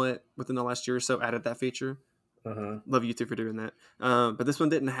 somewhat within the last year or so added that feature. Mm-hmm. Love YouTube for doing that. But this one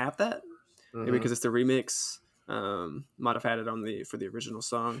didn't have that. Maybe Mm-hmm. because it's the remix. Might have had it on the for the original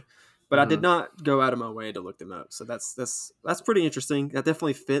song, but I did Mm-hmm. not go out of my way to look them up. So that's pretty interesting. That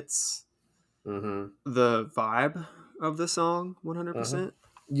definitely fits Mm-hmm. the vibe of the song 100. Mm-hmm. percent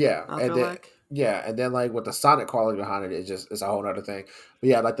Yeah, I and feel then like. like with the sonic quality behind it, it's a whole other thing. But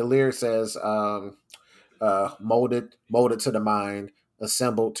yeah, like the lyric says, molded to the mind,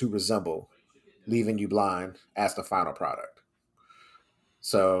 assembled to resemble, leaving you blind as the final product.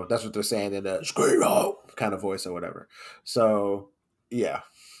 So that's what they're saying in the scream out kind of voice or whatever. So yeah,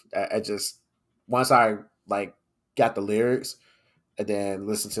 I just once I like got the lyrics and then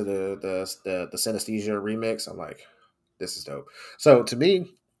listened to the synesthesia remix, I'm like, this is dope. So to me,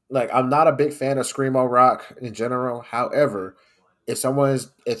 like I'm not a big fan of screamo rock in general. However, if someone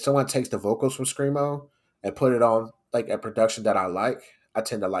takes the vocals from screamo and put it on like a production that I like, I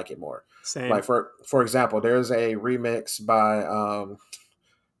tend to like it more. Like Same. for example, there's a remix by I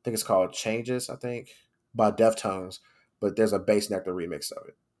think it's called Changes, I think, by Deftones, but there's a Bass Nectar remix of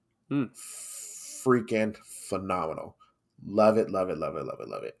it. Hmm. Freaking phenomenal. Love it, love it, love it, love it,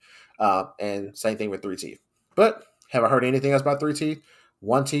 love it. And same thing with Three Teeth. But have I heard anything else about Three Teeth?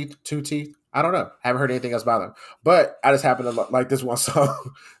 One Teeth, Two Teeth? I don't know. Haven't heard anything else about them. But I just happen to like this one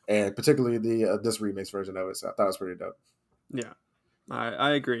song, and particularly the this remix version of it. So I thought it was pretty dope. Yeah,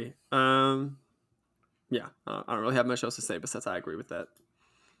 I agree. Yeah, I don't really have much else to say besides I agree with that.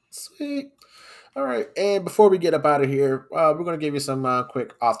 Sweet. All right, and before we get up out of here, we're going to give you some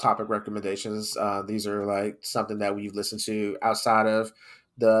quick off-topic recommendations. These are like something that we've listened to outside of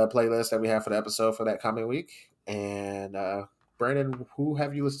the playlist that we have for the episode for that coming week. And Brandon, who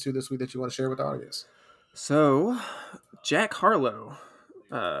have you listened to this week that you want to share with the audience? So, Jack Harlow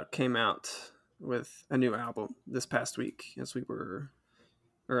came out with a new album this past week as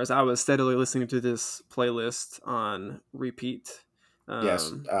I was steadily listening to this playlist on repeat.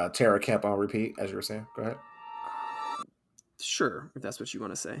 Yes, Um, Tara Kemp on repeat, as you were saying. Go ahead. sure, if that's what you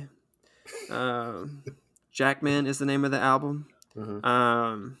want to say. Um, Jackman is the name of the album.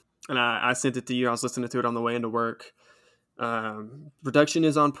 Mm-hmm. And I sent it to you. I was listening to it on the way into work. Production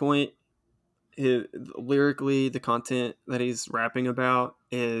is on point. Lyrically, the content that he's rapping about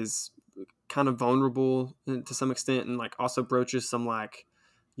is kind of vulnerable to some extent, and like also broaches some like,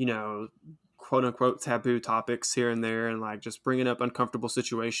 you know, quote unquote taboo topics here and there, and like just bringing up uncomfortable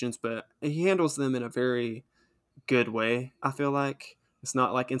situations. But he handles them in a very good way. I feel like it's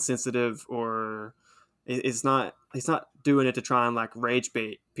not like insensitive or it's not. He's not doing it to try and like rage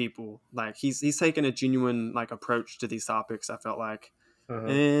bait people. Like he's taking a genuine like approach to these topics. I felt like, Mm-hmm.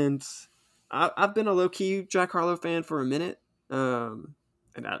 and I've been a low key Jack Harlow fan for a minute. And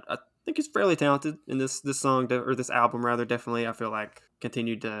think he's fairly talented in this song or this album rather. Definitely, I feel like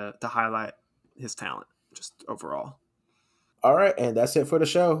continued to highlight his talent just overall. All right, and that's it for the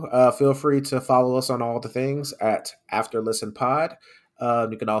show. Feel free to follow us on all the things at After Listen Pod.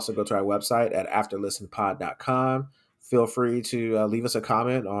 You can also go to our website at afterlistenpod.com. Feel free to leave us a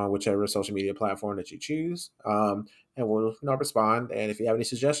comment on whichever social media platform that you choose, and we'll respond. And if you have any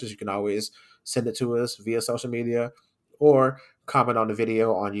suggestions, you can always send it to us via social media or comment on the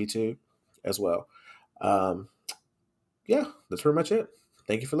video on YouTube as well. Um, yeah, that's pretty much it.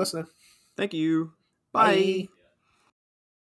 Thank you for listening. Thank you. Bye. Bye.